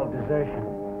it's called desertion.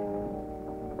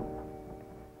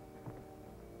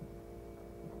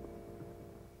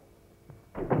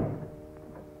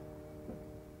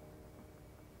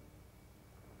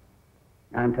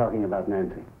 I'm talking about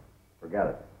Nancy. Forget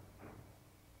it.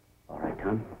 All right,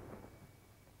 Tom.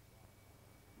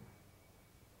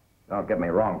 Don't get me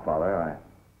wrong, Father. I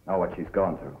know what she's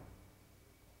going through.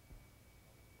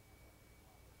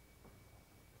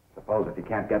 It's Suppose if you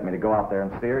can't get me to go out there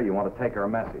and see her, you want to take her a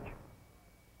message.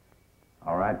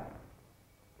 All right.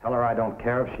 Tell her I don't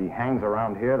care if she hangs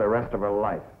around here the rest of her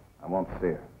life. I won't see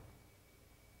her.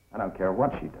 I don't care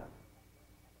what she does.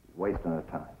 She's wasting her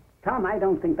time. Tom, I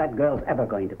don't think that girl's ever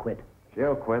going to quit.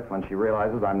 She'll quit when she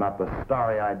realizes I'm not the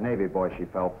starry-eyed Navy boy she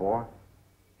fell for.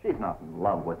 She's not in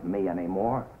love with me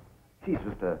anymore. She's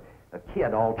just a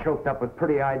kid all choked up with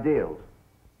pretty ideals.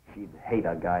 She'd hate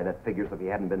a guy that figures if he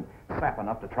hadn't been sap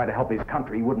enough to try to help his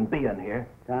country, he wouldn't be in here.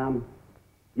 Tom,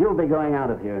 you'll be going out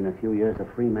of here in a few years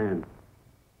a free man.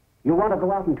 You want to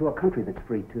go out into a country that's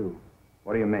free, too.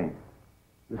 What do you mean?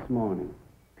 This morning,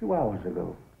 2 hours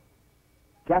ago,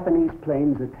 Japanese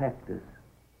planes attacked us.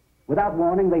 Without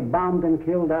warning, they bombed and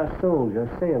killed our soldiers,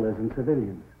 sailors, and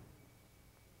civilians.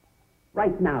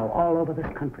 Right now, all over this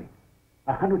country,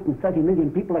 130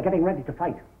 million people are getting ready to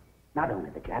fight. Not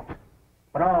only the Japs,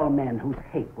 but all men whose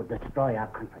hate would destroy our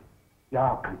country.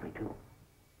 Your country, too.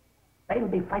 They'll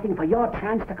be fighting for your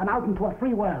chance to come out into a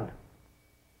free world.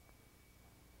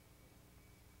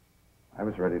 I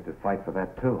was ready to fight for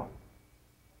that, too.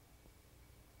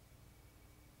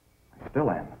 I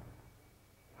still am.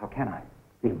 How can I?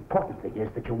 The important thing is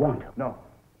that you want to. No.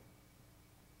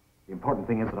 The important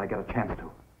thing is that I get a chance to.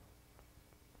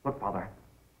 Look, Father,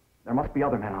 there must be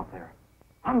other men out there.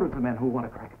 Hundreds of men who want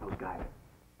to crack at those guys.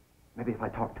 Maybe if I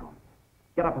talk to them,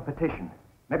 get up a petition,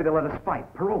 maybe they'll let us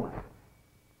fight, parole us.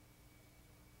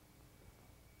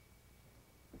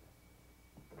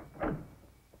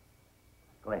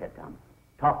 Go ahead, Tom.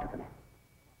 Talk to the men.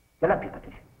 Get up your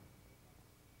petition.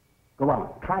 Go on,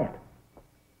 try it.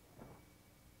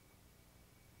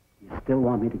 You still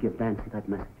want me to give Nancy that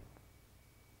message?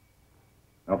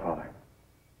 No, Father.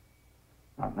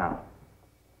 Not now.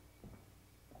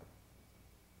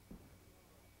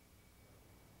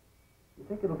 You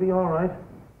think it'll be all right?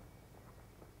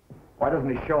 Why doesn't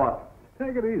he show up?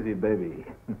 Take it easy, baby.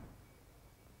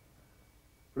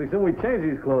 Pretty soon we change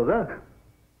these clothes, huh?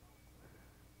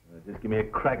 Just give me a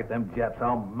crack at them Japs.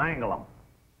 I'll mangle them.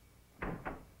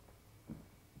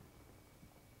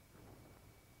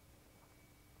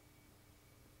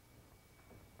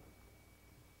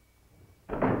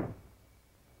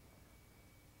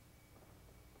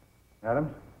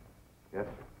 Adams? Yes?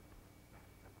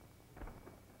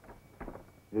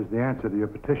 Here's the answer to your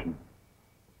petition.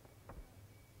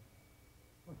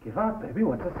 Well, give out, baby.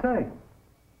 What's it say?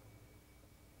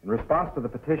 In response to the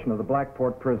petition of the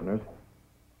Blackport prisoners,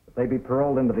 that they be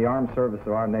paroled into the armed service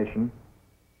of our nation,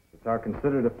 it's our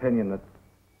considered opinion that...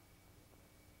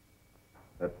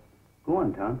 Go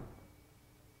on, Tom.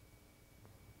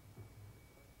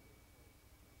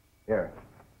 Here,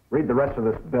 read the rest of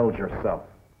this bilge yourself.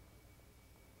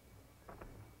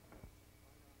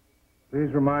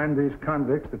 Please remind these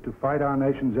convicts that to fight our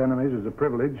nation's enemies is a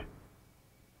privilege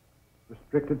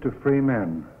restricted to free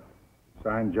men.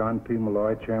 Signed, John P.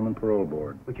 Malloy, Chairman, Parole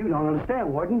Board. But you don't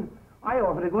understand, Warden. I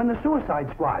offered to go in the suicide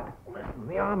squad. Listen,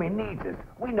 the Army needs us.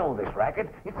 We know this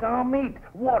racket. It's our meat.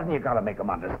 Warden, you gotta make them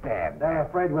understand. They're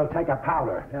afraid we'll take a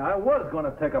powder. Yeah, I was going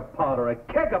to take a powder, a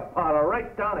keg of powder,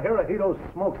 right down here at Hito's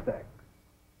smokestack.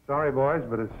 Sorry, boys,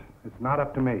 but it's not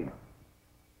up to me.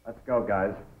 Let's go,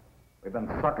 guys. We've been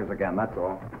suckers again, that's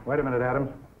all. Wait a minute,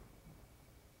 Adams.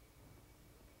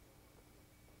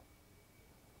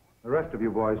 The rest of you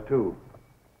boys, too.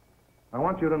 I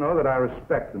want you to know that I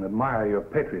respect and admire your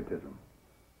patriotism.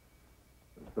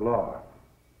 It's the law.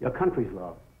 Your country's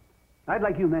law. I'd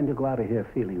like you men to go out of here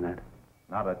feeling that.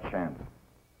 Not a chance.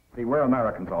 See, we're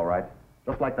Americans, all right.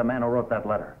 Just like the man who wrote that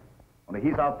letter. Only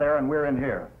he's out there and we're in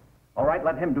here. All right,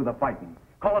 let him do the fighting.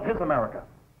 Call it his America.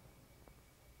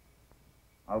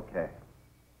 Okay.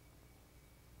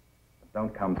 But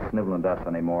don't come sniveling to us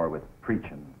anymore with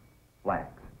preaching flags.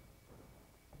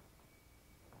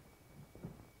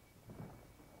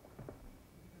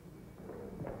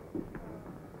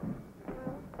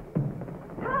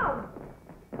 Tom!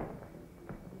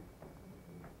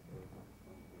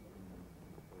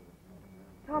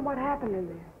 Tom, what happened in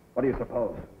there? What do you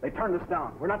suppose? They turned us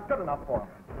down. We're not good enough for them.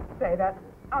 Say that.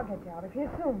 I'll get you out of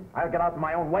here soon. I'll get out in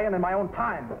my own way and in my own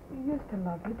time. You used to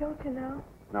love me, don't you now?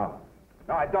 No.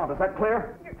 No, I don't. Is that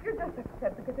clear? You're just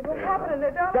upset because of what happened in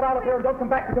there, darling. Get out of here and don't come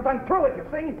back because I'm through with you,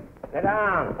 see? Sit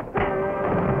down.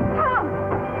 Tom!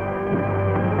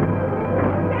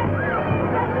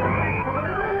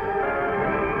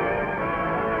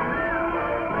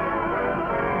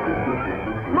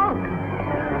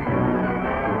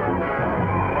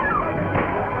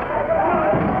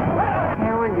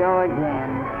 Go again.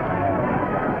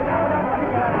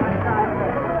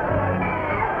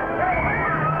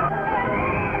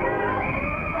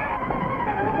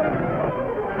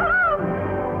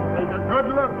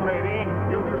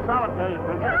 Okay,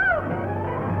 Princess.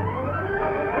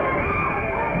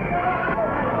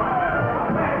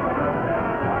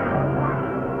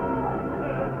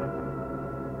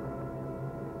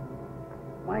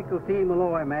 Michael T.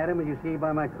 Malloy, madam, as you see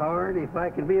by my card. If I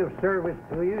can be of service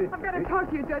to you... I've got to talk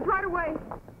to you, Judge, right away.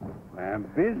 I'm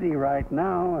busy right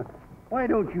now. Why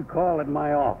don't you call at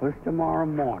my office tomorrow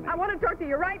morning? I want to talk to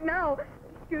you right now.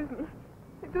 Excuse me.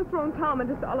 They've just thrown Tom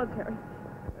into solitary.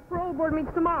 The parole board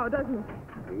meets tomorrow, doesn't it?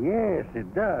 Yes,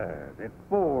 it does. At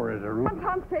 4 is a rule. Want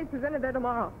Tom's case presented there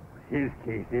tomorrow. His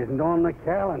case isn't on the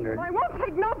calendar. Well, I won't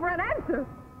take no for an answer.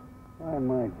 Why,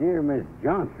 my dear Miss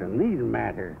Johnson, these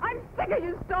matters. I'm sick of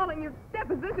you stalling your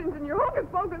depositions and your hocus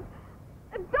pocus.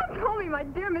 And don't call me my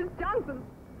dear Miss Johnson.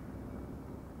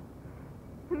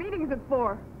 The meeting's at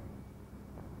 4.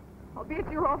 I'll be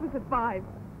at your office at 5.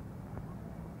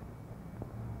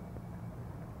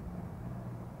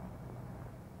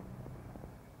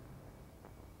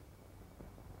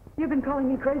 You've been calling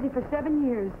me crazy for 7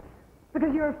 years. Because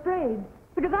you're afraid.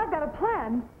 Because I've got a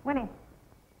plan. Winnie,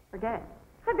 forget it.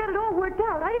 I've got it all worked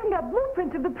out. I even got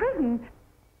blueprints of the prison.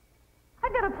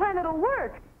 I've got a plan that'll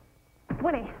work.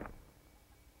 Winnie.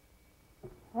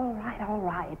 All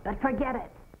right, but forget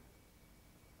it.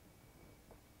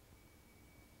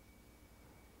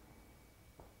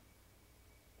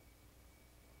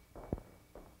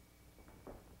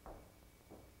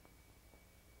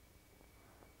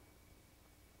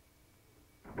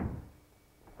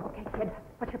 Okay, kid,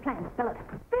 what's your plan? Spill it.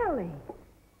 Billy.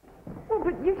 Oh,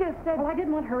 but you just said... Well, I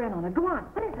didn't want her in on it. Go on.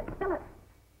 What is it? Spill it.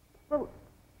 Well,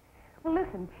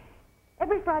 listen.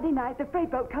 Every Friday night, the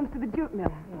freight boat comes to the jute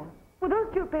mill. Yeah. Well,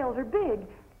 those jute bales are big.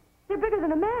 They're bigger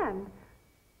than a man.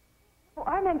 Well,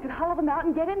 our men could haul them out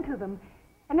and get into them.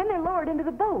 And then they're lowered into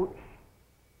the boat.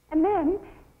 And then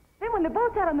when the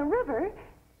boat's out on the river,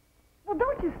 well,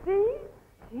 don't you see?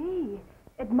 Gee,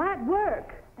 it might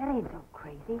work. That ain't so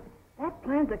crazy. That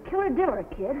plan's a killer diller,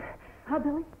 kid. Huh,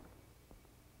 Billy?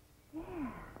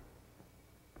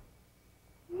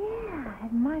 Yeah,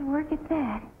 it might work at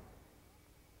that.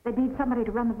 They need somebody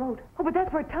to run the boat. Oh, but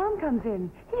that's where Tom comes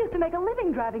in. He used to make a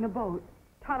living driving a boat.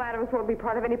 Tom Adams won't be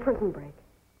part of any prison break.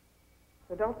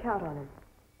 So don't count on him.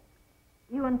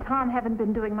 You and Tom haven't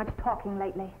been doing much talking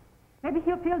lately. Maybe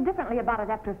he'll feel differently about it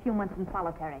after a few months in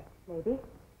solitary. Maybe.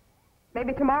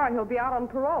 Maybe tomorrow he'll be out on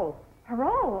parole.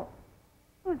 Parole?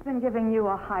 Who's been giving you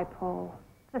a high pull?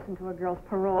 Listen to a girl's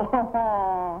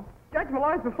parole. Judge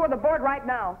Malloy's before the board right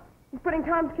now. He's putting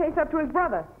Tom's case up to his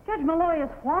brother. Judge Malloy is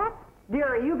what?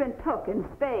 Dearie, you've been took in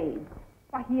spades.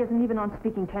 Why, he isn't even on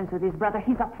speaking terms with his brother.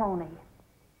 He's a phony.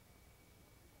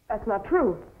 That's not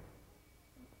true.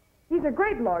 He's a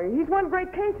great lawyer. He's won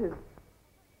great cases.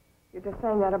 You're just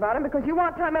saying that about him because you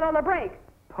want Tom in on the break.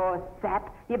 Poor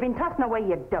sap. You've been tossing away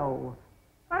your dough.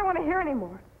 I don't want to hear any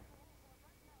more.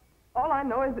 All I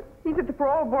know is that he's at the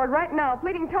parole board right now,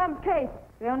 pleading Tom's case.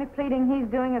 The only pleading he's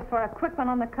doing is for a quick one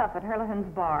on the cuff at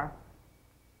Hurlihan's bar.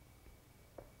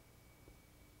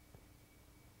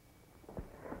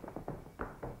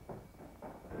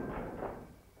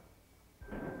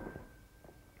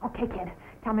 Okay, kid.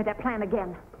 Tell me their plan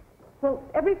again. Well,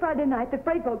 every Friday night, the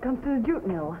freight boat comes to the jute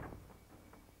mill.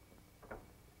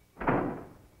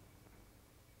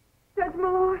 Judge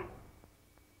Malloy.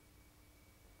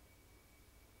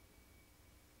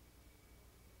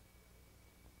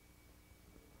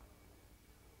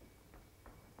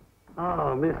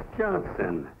 Oh, Miss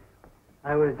Johnson.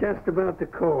 I was just about to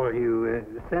call you.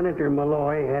 Senator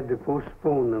Malloy had to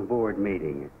postpone the board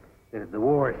meeting. The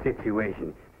war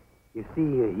situation. You see,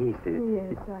 he said...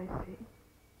 Yes, I see.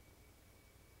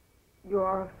 You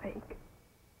are a fake.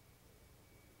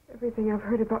 Everything I've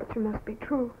heard about you must be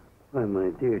true. Why,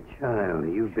 my dear child,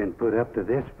 you've been put up to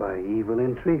this by evil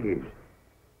intriguers.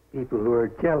 People who are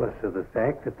jealous of the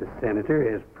fact that the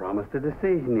senator has promised a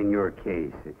decision in your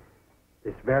case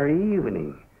this very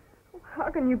evening. How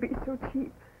can you be so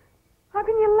cheap? How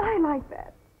can you lie like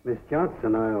that? Miss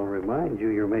Johnson, I'll remind you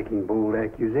you're making bold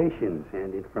accusations,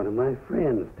 and in front of my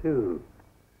friends, too.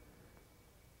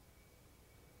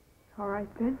 All right,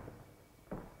 then.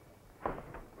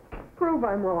 Prove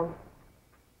I'm wrong.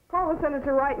 Call the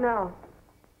senator right now.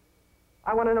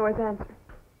 I want to know his answer.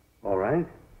 All right.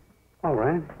 All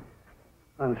right.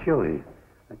 I'll show you.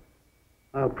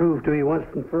 I'll prove to you once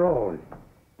and for all.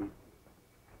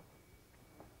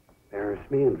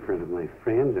 Embarrass me in front of my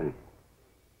friends.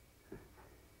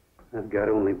 I've got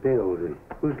only bills.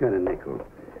 Who's got a nickel?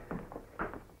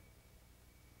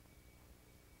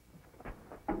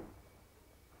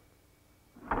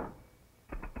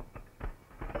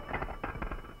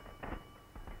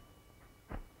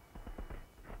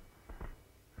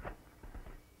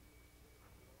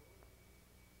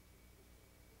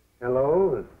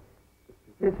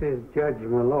 is Judge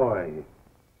Malloy.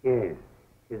 Yes.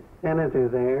 Is Senator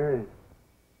there?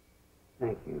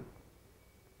 Thank you.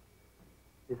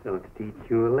 This ought to teach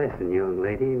you a lesson, young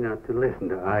lady, not to listen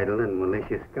to idle and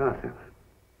malicious gossip.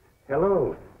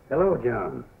 Hello. Hello,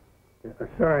 John.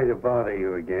 Sorry to bother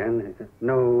you again.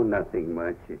 No, nothing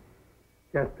much.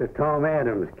 Just the Tom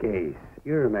Adams case.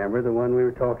 You remember the one we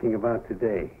were talking about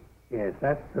today? Yes,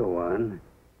 that's the one.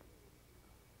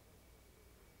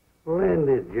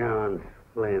 Splendid, John,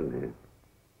 splendid.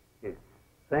 Yes,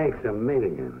 thanks a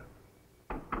million.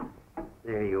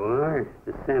 There you are.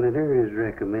 The senator is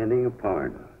recommending a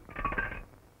pardon.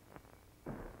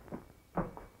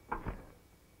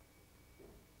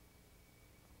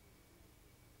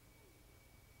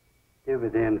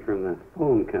 Dividend from the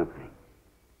phone company.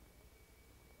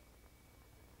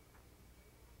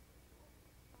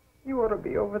 You ought to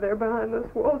be over there behind those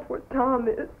walls where Tom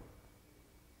is.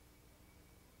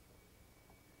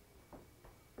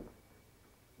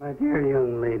 My dear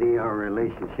young lady, our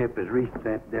relationship has reached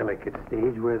that delicate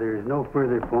stage where there is no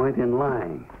further point in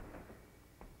lying.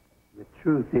 The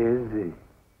truth is,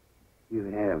 you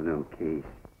have no case.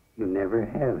 You never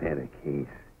have had a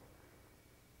case.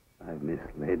 I've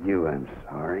misled you. I'm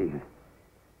sorry.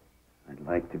 I'd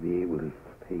like to be able to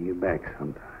pay you back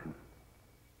sometime.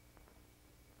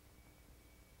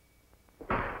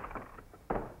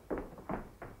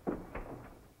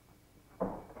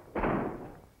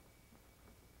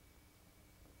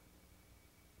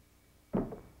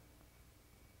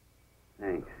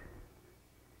 Thanks.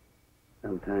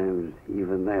 Sometimes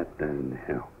even that doesn't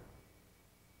help.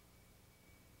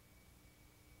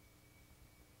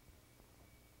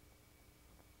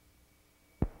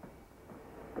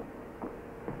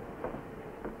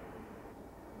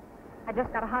 I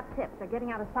just got a hot tip. They're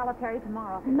getting out of solitary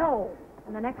tomorrow. No.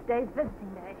 And the next day's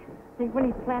visiting day. Think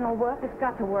when his plan will work? It's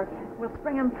got to work. We'll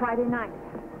spring him Friday night.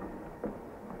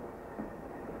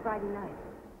 Friday night.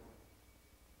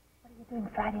 What are you doing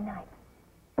Friday night?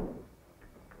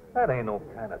 That ain't no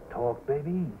kind of talk,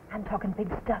 baby. I'm talking big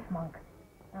stuff, Monk.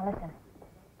 Now listen.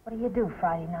 What do you do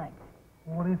Friday night?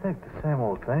 What do you think? The same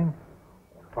old thing.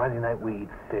 Friday night we eat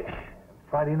fish.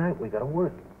 Friday night we gotta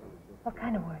work. What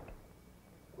kind of work?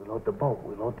 We load the boat.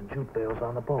 We load the jute bales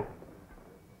on the boat.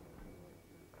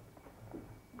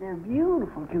 They're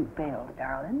beautiful jute bales,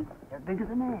 darling. They're big as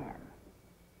a man.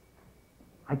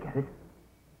 I get it.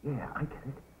 Yeah, I get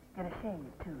it. Get a shave,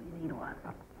 too. You need one.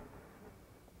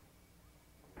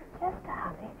 Chester,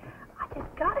 honey, I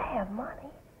just gotta have money.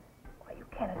 Well, you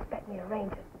can't expect me to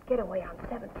arrange a getaway on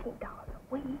 $17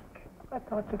 a week. I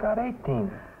thought you got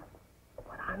 18.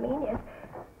 What I mean is,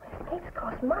 things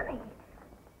cost money.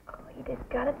 Oh, you just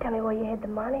gotta tell me where you hid the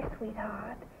money,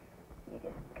 sweetheart. You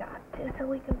just got to, so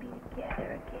we can be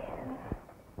together again.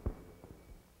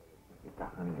 It's a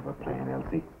honey of a plan,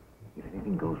 Elsie. If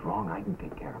anything goes wrong, I can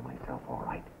take care of myself all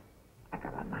right. I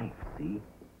got a knife, see?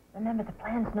 Remember, the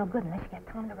plan's no good unless you get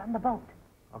Tom to run the boat.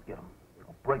 I'll get him.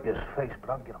 I'll break his face, but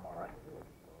I'll get him all right.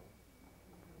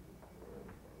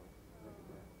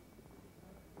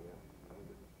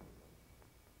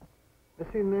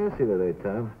 I seen Nancy today,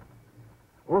 Tom.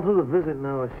 All through the visit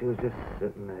now, she was just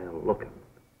sitting there looking.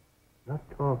 Not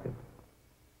talking.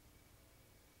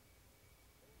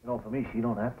 You know, for me, she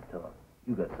don't have to talk.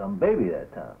 You got some baby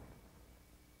that time.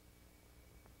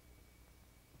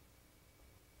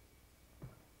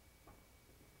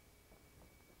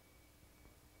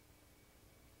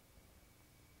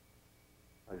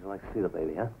 How'd you like to see the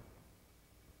baby, huh?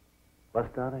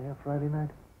 Bust out of here Friday night?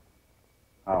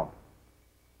 Oh.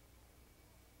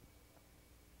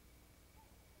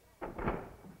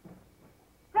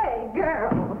 Hey,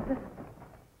 girls.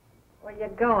 Where you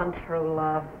going, true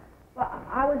love? Well,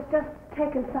 I was just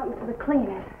taking something to the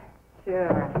cleaners.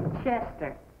 Sure.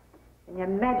 Chester. Can you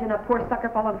imagine a poor sucker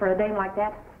falling for a dame like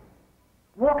that?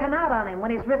 Walking out on him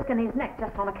when he's risking his neck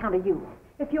just on account of you.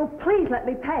 If you'll please let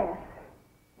me pass.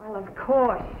 Well, of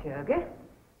course, sugar.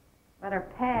 Let her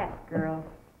pass, girls.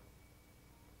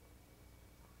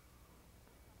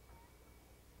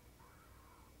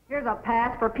 Here's a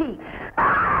pass for Pete.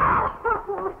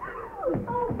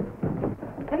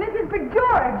 And this is for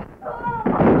George.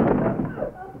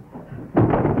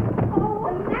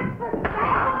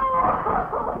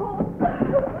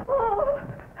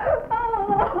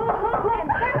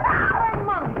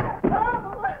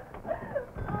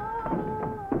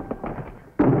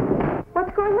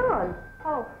 What's going on?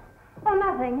 Oh,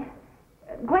 nothing.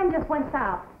 Gwen just went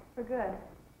south for good.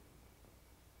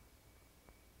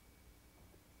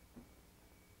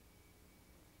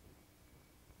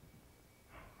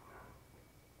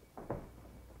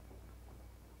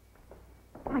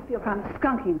 I feel kind of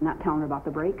skunky not telling her about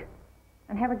the break.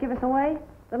 and have her give us away?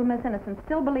 Little Miss Innocent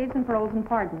still believes in paroles and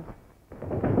pardons.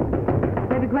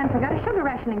 Maybe Gwen forgot a sugar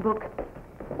rationing book.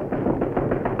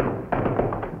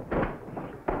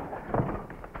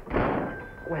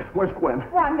 Where's Gwen?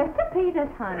 Why, Mr. Peters,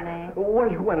 honey.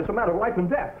 Where's Gwen? It's a matter of life and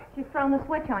death. She's thrown the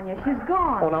switch on you. She's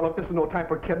gone. Oh, now look, this is no time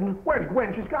for kidding. Where's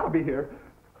Gwen? She's got to be here.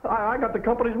 I got the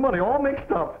company's money all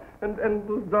mixed up. And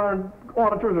the darn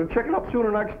auditors are checking up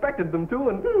sooner than I expected them to.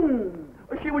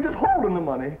 And she was just holding the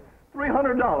money.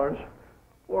 $300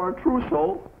 for a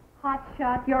trousseau. Hot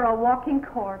shot, you're a walking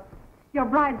corpse. Your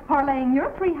bride's parlaying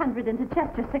your 300 into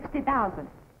Chester 60,000.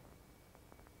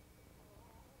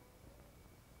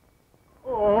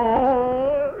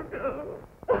 Oh.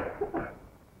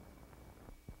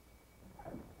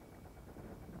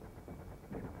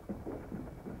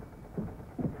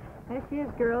 There she is,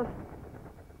 girls.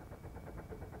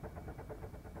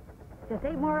 Just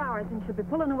 8 more hours and she'll be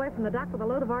pulling away from the dock with a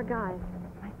load of our guys.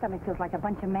 My stomach feels like a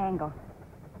bunch of mango.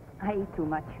 I eat too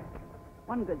much.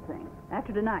 One good thing.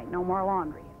 After tonight, no more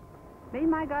laundry. Me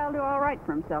and my guy will do all right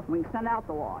for himself and we can send out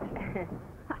the wash.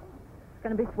 It's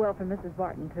going to be swell for Mrs.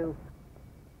 Barton, too.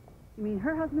 You mean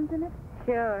her husband's in it?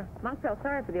 Sure. Monk felt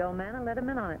sorry for the old man and let him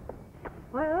in on it.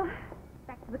 Well,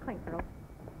 back to the clink, girls.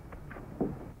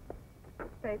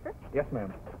 Paper? Yes,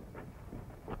 ma'am.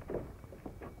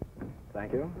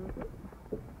 Thank you.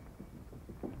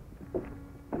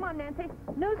 Come on, Nancy.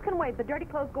 News can wait. The dirty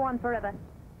clothes go on forever.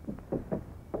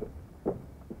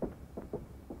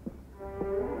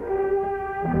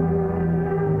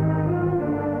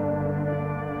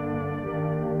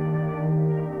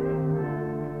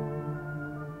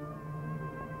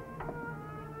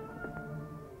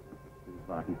 Mrs.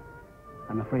 Barton,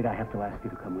 I'm afraid I have to ask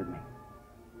you to come with me.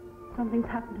 Something's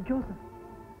happened to Joseph.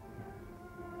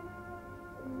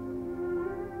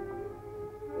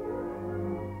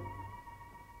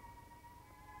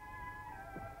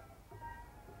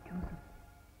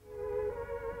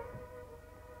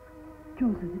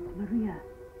 Joseph, it's Maria.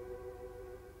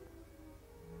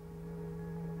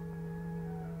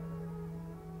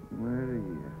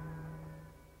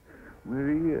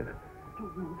 Maria. I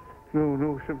don't know.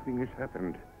 No, something has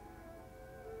happened.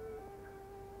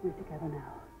 We're together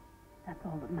now. That's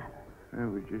all that matters. I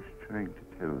was just trying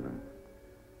to tell them.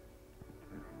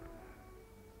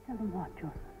 Tell them what,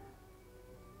 Joseph?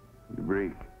 The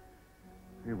break.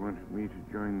 They wanted me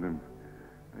to join them.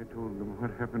 I told them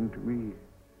what happened to me.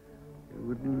 They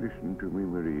wouldn't listen to me,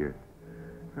 Maria.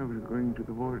 I was going to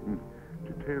the warden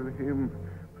to tell him,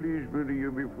 please, Maria,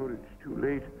 before it's too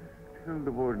late, tell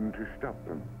the warden to stop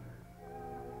them.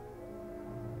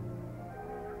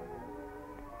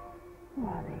 Who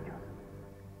are they, Joseph?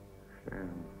 Sam,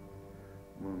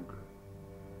 Monk,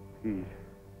 Pete.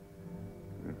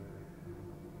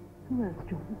 Who else,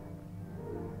 Joseph?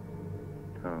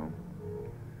 Tom.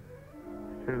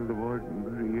 Tell the warden,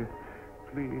 Maria.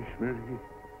 Please, Maria.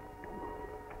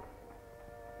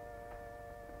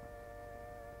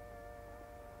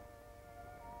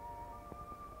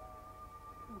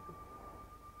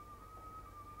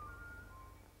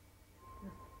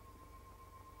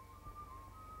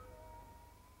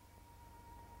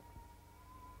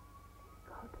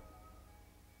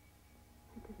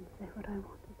 Say what I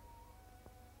wanted.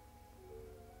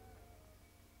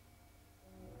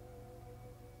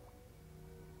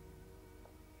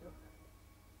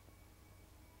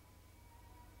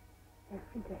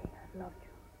 Every day I've loved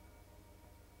you.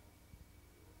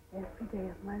 Every day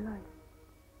of my life.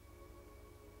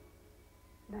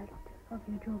 And I still love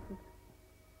you, Joseph.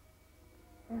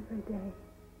 Every day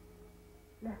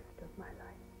left of my life.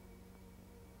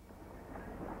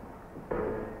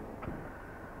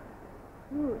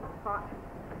 Ooh, it's hot.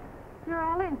 You're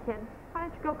all in, kid. Why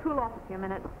don't you go cool off a few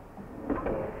minutes?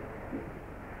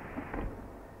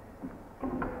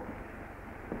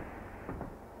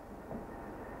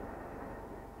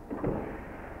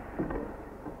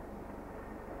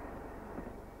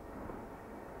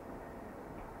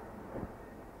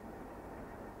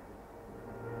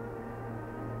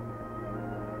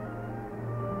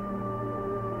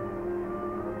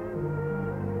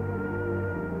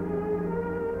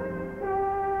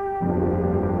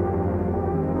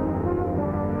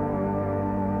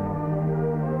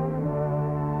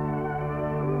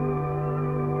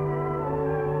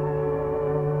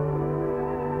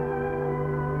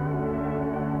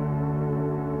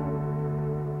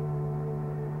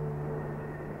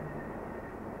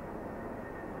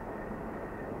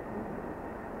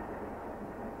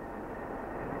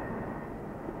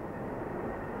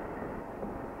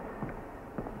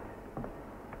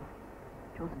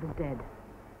 Joseph is dead.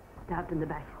 Stabbed in the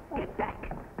back. Get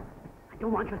back. I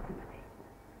don't want your sympathy.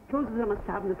 Supposes they must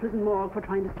have in the prison morgue for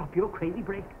trying to stop your crazy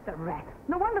break. The rat.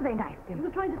 No wonder they knifed him. He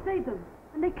was trying to save them,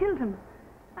 and they killed him.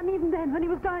 And even then, when he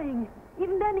was dying,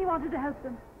 even then he wanted to help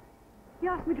them. He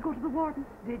asked me to go to the warden.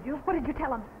 Did you? What did you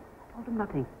tell him? I told him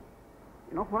nothing.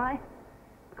 You know why?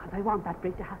 Because I want that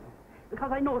break to happen.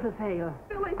 Because I know it'll fail.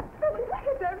 Billy, look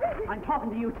at that. I'm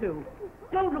talking to you, too.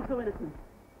 Don't look so innocent.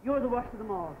 You're the worst of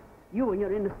them all. You and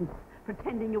your innocence,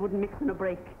 pretending you wouldn't mix in a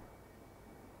break.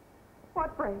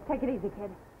 What break? Take it easy,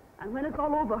 kid. And when it's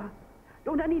all over,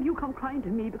 don't any of you come crying to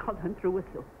me because I'm through with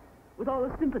you. With all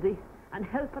the sympathy and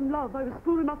help and love I was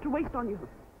fool enough to waste on you.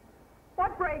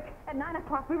 What break? At 9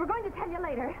 o'clock. We were going to tell you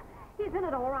later. He's in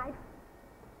it all right.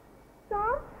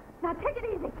 Tom? Now take it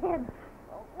easy, kid.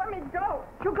 Let me go.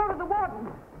 You'll go to the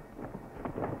warden.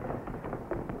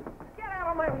 Get out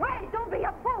of my way. Don't be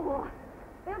a fool.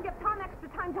 They'll give Tom extra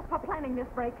time just for planning this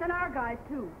break. And our guys,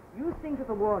 too. You sing to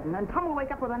the warden, and Tom will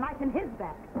wake up with a knife in his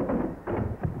back.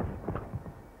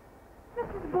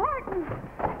 Mrs. Barton!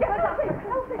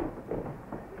 Help me!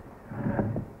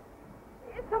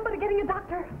 Is somebody getting a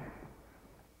doctor?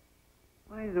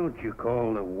 Why don't you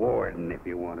call the warden if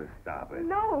you want to stop it?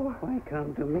 No. Why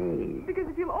come to me? Because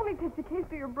if you'll only take the case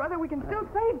to your brother, we can still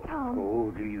save Tom.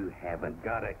 Told you haven't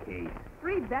got a case.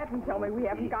 Read that and tell me we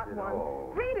haven't got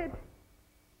one. Read it.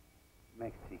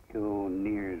 Mexico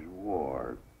nears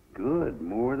war. Good,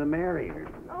 more the merrier.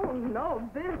 Oh, no,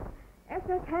 this.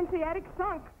 SS Hanseatic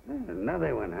sunk. There's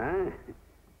another one, huh?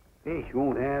 Fish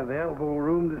won't have elbow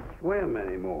room to swim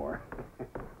anymore.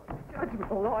 Judge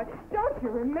Malloy, don't you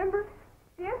remember?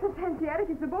 The SS Hanseatic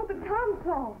is the boat that Tom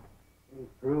saw.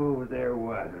 It proves there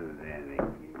wasn't any.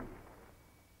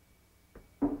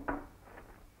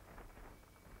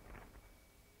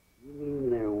 You mean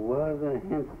there was a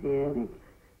Hanseatic?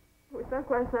 It was sunk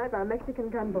last night by a Mexican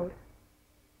gunboat.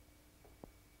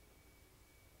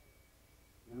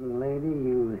 Young lady,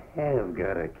 you have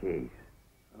got a case.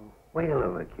 A whale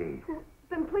of a case.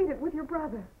 Then plead it with your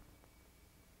brother.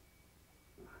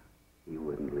 He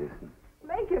wouldn't listen.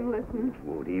 Make him listen.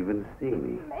 Won't even see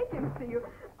me. Make him see you.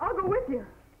 I'll go with you.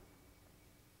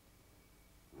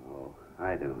 Oh,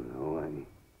 I don't know.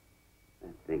 I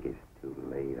think it's too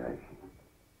late.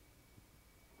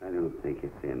 I don't think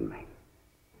it's in me.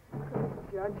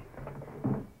 Judge,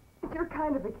 it's your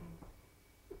kind of a case.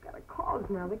 You've got a cause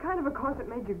now. The kind of a cause that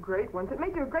made you great once. It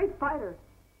made you a great fighter.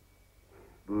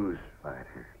 Booze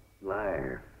fighter,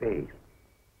 liar, fake.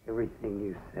 Everything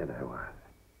you said I was.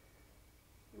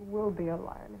 You will be a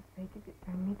liar and a fake if you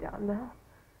turn me down now.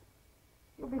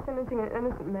 You'll be sentencing an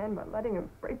innocent man by letting him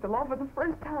break the law for the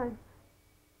first time.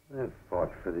 I've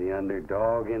fought for the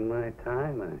underdog in my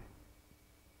time.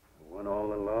 I won all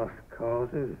the lost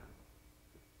causes.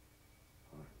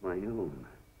 Lost my own.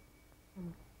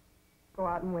 And go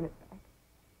out and win it back.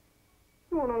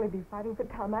 You won't only be fighting for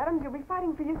Tom Adams, you'll be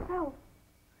fighting for yourself.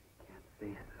 I can't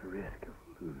face the risk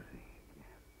of losing.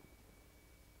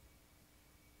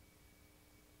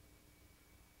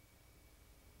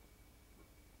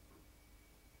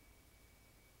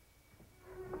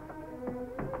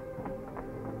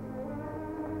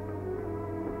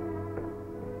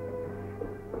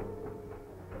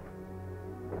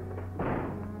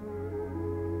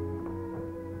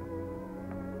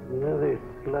 Another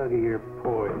slug of your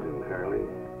poison, Harley.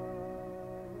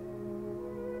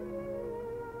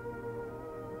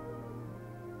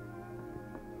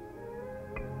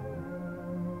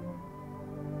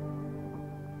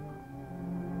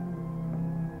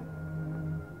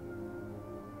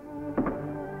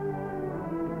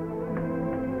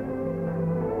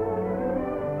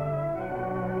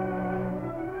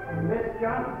 Miss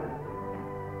Johnson.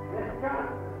 Miss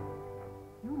Johnson.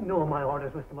 You know my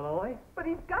orders, Mr. Malloy. But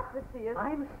he's got to see us.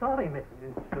 I'm sorry, Miss.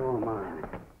 So am I.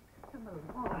 Mr.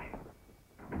 Malloy.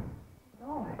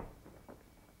 Malloy.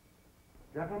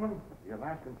 Gentlemen, the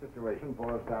Alaskan situation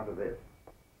boils down to this.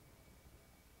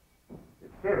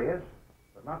 It's serious,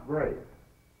 but not grave.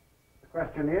 The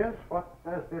question is, what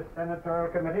does this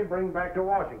senatorial committee bring back to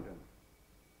Washington?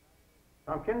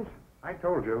 Tompkins, I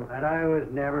told you. That I was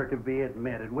never to be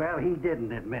admitted. Well, he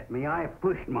didn't admit me. I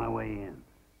pushed my way in.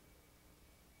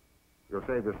 You'll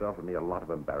save yourself and me a lot of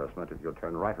embarrassment if you'll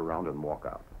turn right around and walk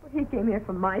out. But he came here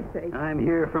for my sake. I'm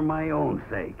here for my own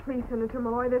sake. Please, Senator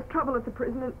Malloy, there's trouble at the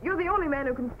prison, and you're the only man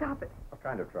who can stop it. What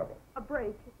kind of trouble? A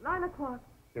break. At 9 o'clock.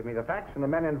 Give me the facts and the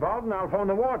men involved, and I'll phone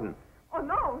the warden. Oh,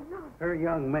 no. Her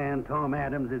young man, Tom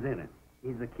Adams, is in it.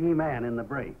 He's the key man in the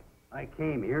break. I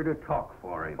came here to talk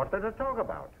for him. What's there to talk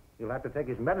about? He'll have to take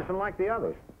his medicine like the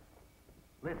others.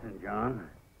 Listen, John.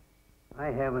 I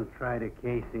haven't tried a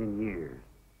case in years.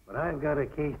 But I've got a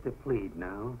case to plead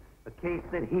now. A case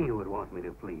that he would want me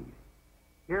to plead.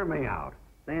 Hear me out.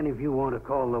 Then if you want to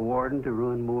call the warden to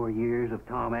ruin more years of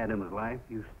Tom Adams' life,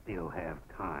 you still have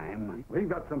time. We've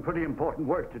got some pretty important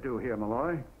work to do here,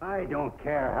 Malloy. I don't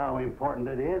care how important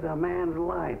it is. A man's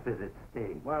life is at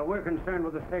stake. Well, we're concerned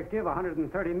with the safety of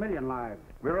 130 million lives.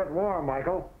 We're at war,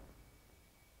 Michael.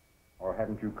 Or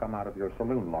hadn't you come out of your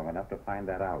saloon long enough to find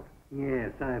that out?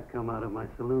 Yes, I've come out of my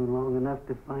saloon long enough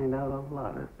to find out a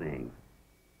lot of things.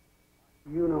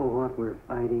 You know what we're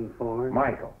fighting for?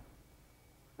 Michael.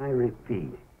 I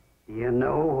repeat, do you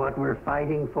know what we're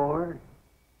fighting for?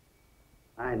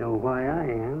 I know why I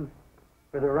am.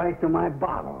 For the right to my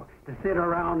bottle, to sit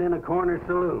around in a corner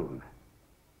saloon.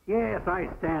 Yes, I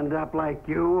stand up like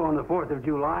you on the 4th of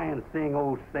July and sing,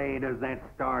 "Oh, say, does that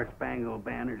star-spangled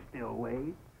banner still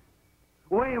wave?"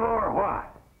 Wave over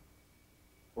what?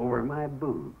 Over my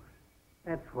booze.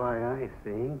 That's why I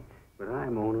sing, but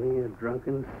I'm only a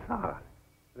drunken sot,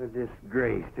 a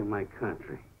disgrace to my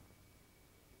country.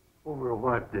 Over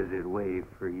what does it wave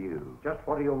for you? Just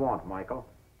what do you want, Michael?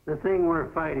 The thing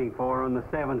we're fighting for on the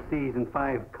 7 seas and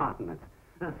 5 continents.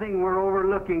 The thing we're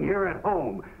overlooking here at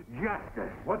home.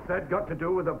 Justice. What's that got to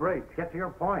do with the break? Get to your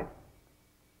point.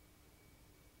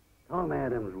 Tom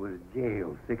Adams was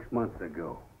jailed 6 months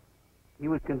ago. He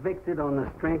was convicted on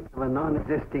the strength of a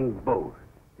non-existing boat,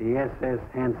 the SS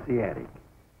Hanseatic.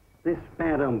 This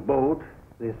phantom boat,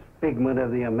 this figment of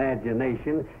the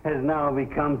imagination, has now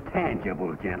become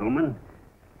tangible, gentlemen.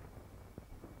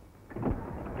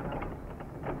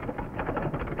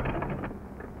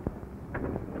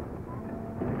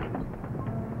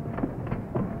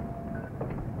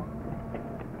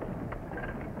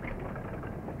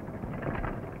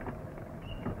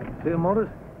 See a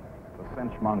motor? The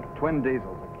cinch monk, twin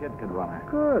diesels. A kid could run her.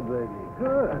 Good, baby,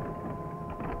 good.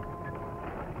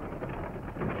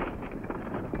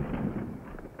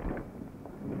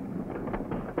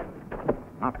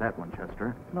 Not that one,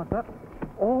 Chester. Not that.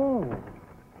 Oh.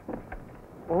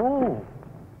 Oh.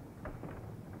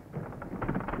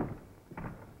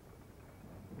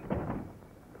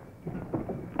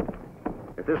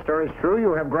 If this story's true,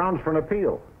 you have grounds for an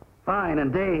appeal. Fine,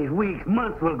 and days, weeks,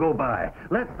 months will go by.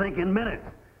 Let's think in minutes.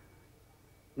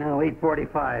 Now,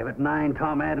 8:45. At 9,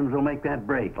 Tom Adams will make that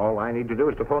break. All I need to do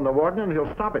is to phone the warden and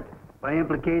he'll stop it. By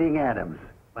implicating Adams.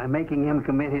 By making him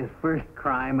commit his first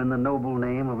crime in the noble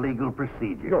name of legal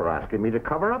procedure. You're asking me to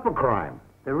cover up a crime.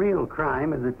 The real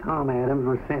crime is that Tom Adams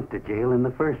was sent to jail in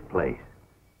the first place.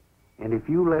 And if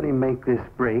you let him make this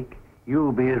break,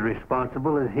 you'll be as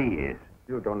responsible as he is.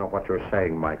 You don't know what you're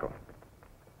saying, Michael.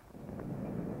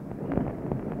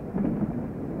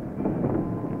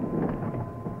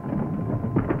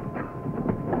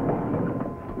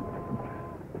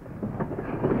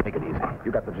 Take it easy.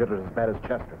 You got the jitters as bad as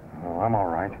Chester. Oh, I'm all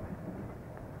right.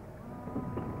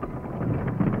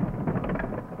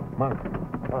 Monk.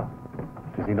 What?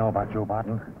 Does he know about Joe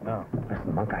Barton? No.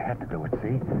 Listen, Monk, I had to do it,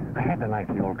 see? I had to knife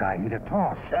the old guy. He'd have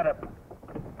tossed. Shut up.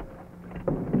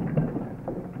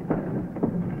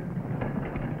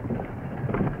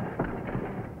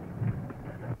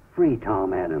 Free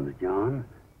Tom Adams, John.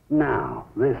 Now,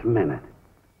 this minute.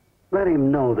 Let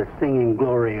him know the singing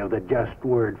glory of the just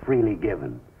word freely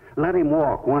given. Let him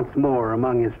walk once more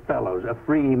among his fellows, a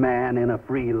free man in a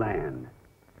free land.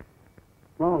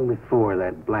 Long before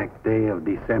that black day of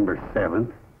December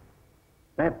 7th,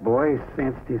 that boy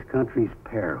sensed his country's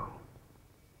peril.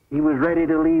 He was ready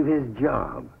to leave his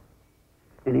job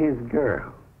and his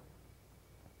girl.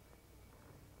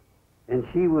 And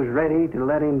she was ready to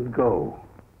let him go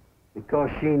because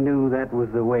she knew that was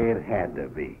the way it had to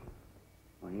be.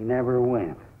 Well, he never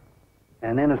went.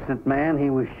 An innocent man, he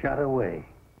was shut away.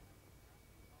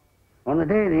 On the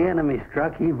day the enemy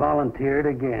struck, he volunteered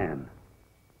again.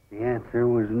 The answer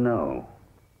was no.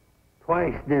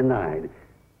 Twice denied.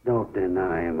 Don't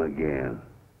deny him again.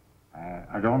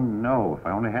 I don't know. If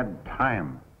I only had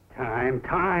time. Time.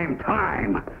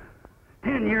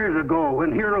 10 years ago,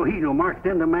 when Hirohito marched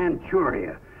into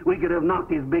Manchuria, we could have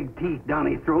knocked his big teeth down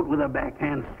his throat with a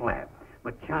backhand slap.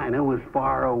 But China was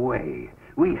far away.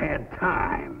 We had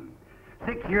time.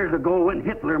 6 years ago, when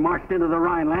Hitler marched into the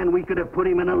Rhineland, we could have put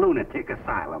him in a lunatic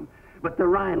asylum. But the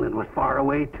Rhineland was far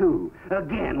away, too.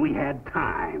 Again, we had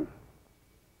time.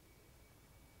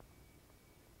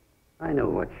 I know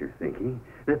what you're thinking,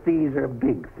 that these are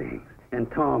big things, and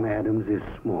Tom Adams is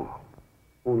small.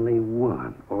 Only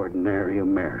one ordinary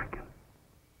American.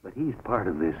 But he's part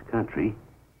of this country,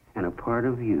 and a part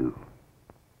of you.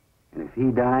 And if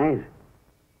he dies,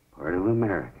 part of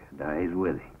America dies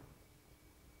with him.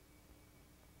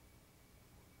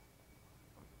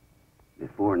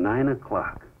 Before 9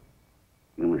 o'clock,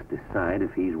 you must decide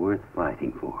if he's worth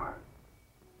fighting for.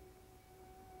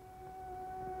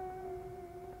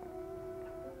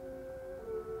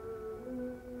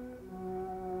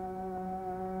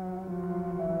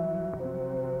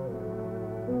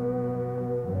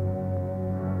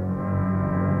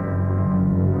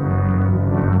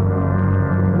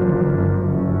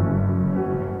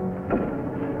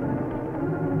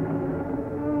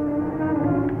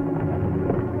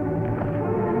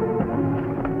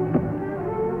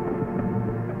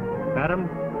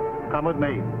 Come with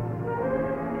me.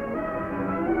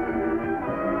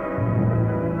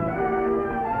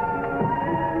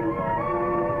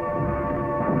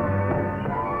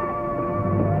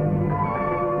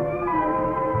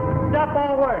 Stop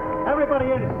all work. Everybody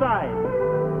inside.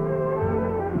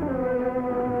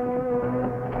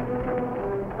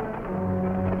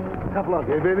 Tough luck,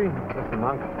 eh, baby? Listen,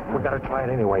 Monk, we gotta try it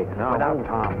anyway. No, without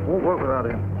Tom. Won't work without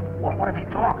him. Well, what if he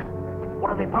talks? What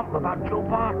are they pumping about Joe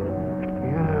Barton?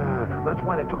 Yeah, that's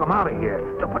why they took him out of here,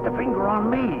 to put the finger on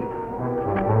me.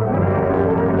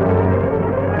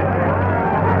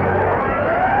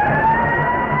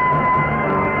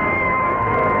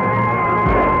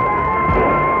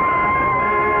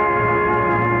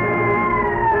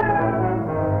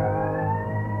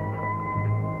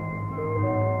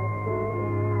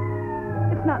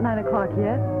 It's not 9 o'clock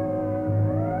yet.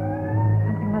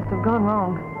 Something must have gone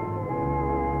wrong.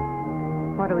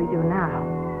 What do we do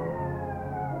now?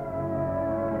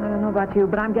 I don't know about you,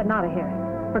 but I'm getting out of here.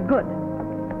 For good.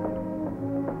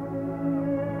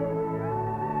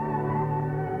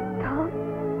 Tom?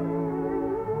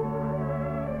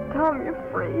 Tom, you're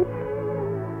free.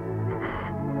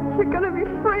 You're gonna be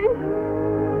free.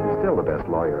 He's still the best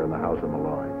lawyer in the House of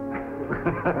Malloy.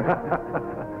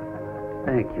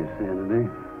 Thank you, Senator.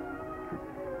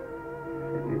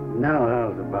 Now,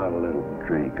 how's about a little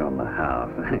drink on the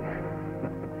house?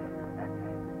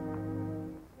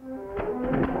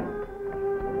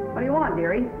 What do you want,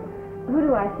 dearie? Who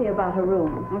do I see about her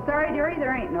room? I'm sorry, dearie,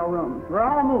 there ain't no rooms. We're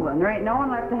all moving. There ain't no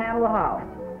one left to handle the house.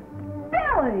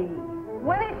 Billy!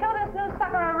 When they show this new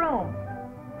sucker a room?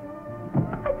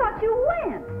 I thought you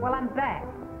went. Well, I'm back.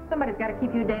 Somebody's got to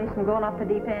keep you dames from going off the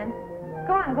deep end.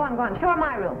 Go on, go on, go on. Show her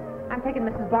my room. I'm taking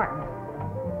Mrs. Barton's.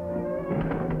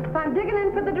 If I'm digging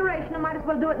in for the duration, I might as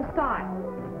well do it in style.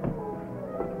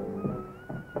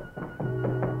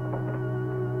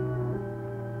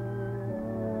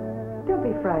 Don't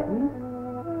be frightened.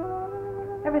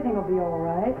 Everything will be all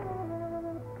right.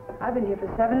 I've been here for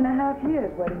 7.5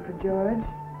 years waiting for George.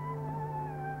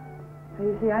 So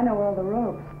you see, I know all the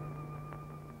ropes.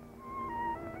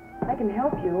 I can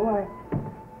help you.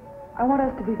 I want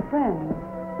us to be friends.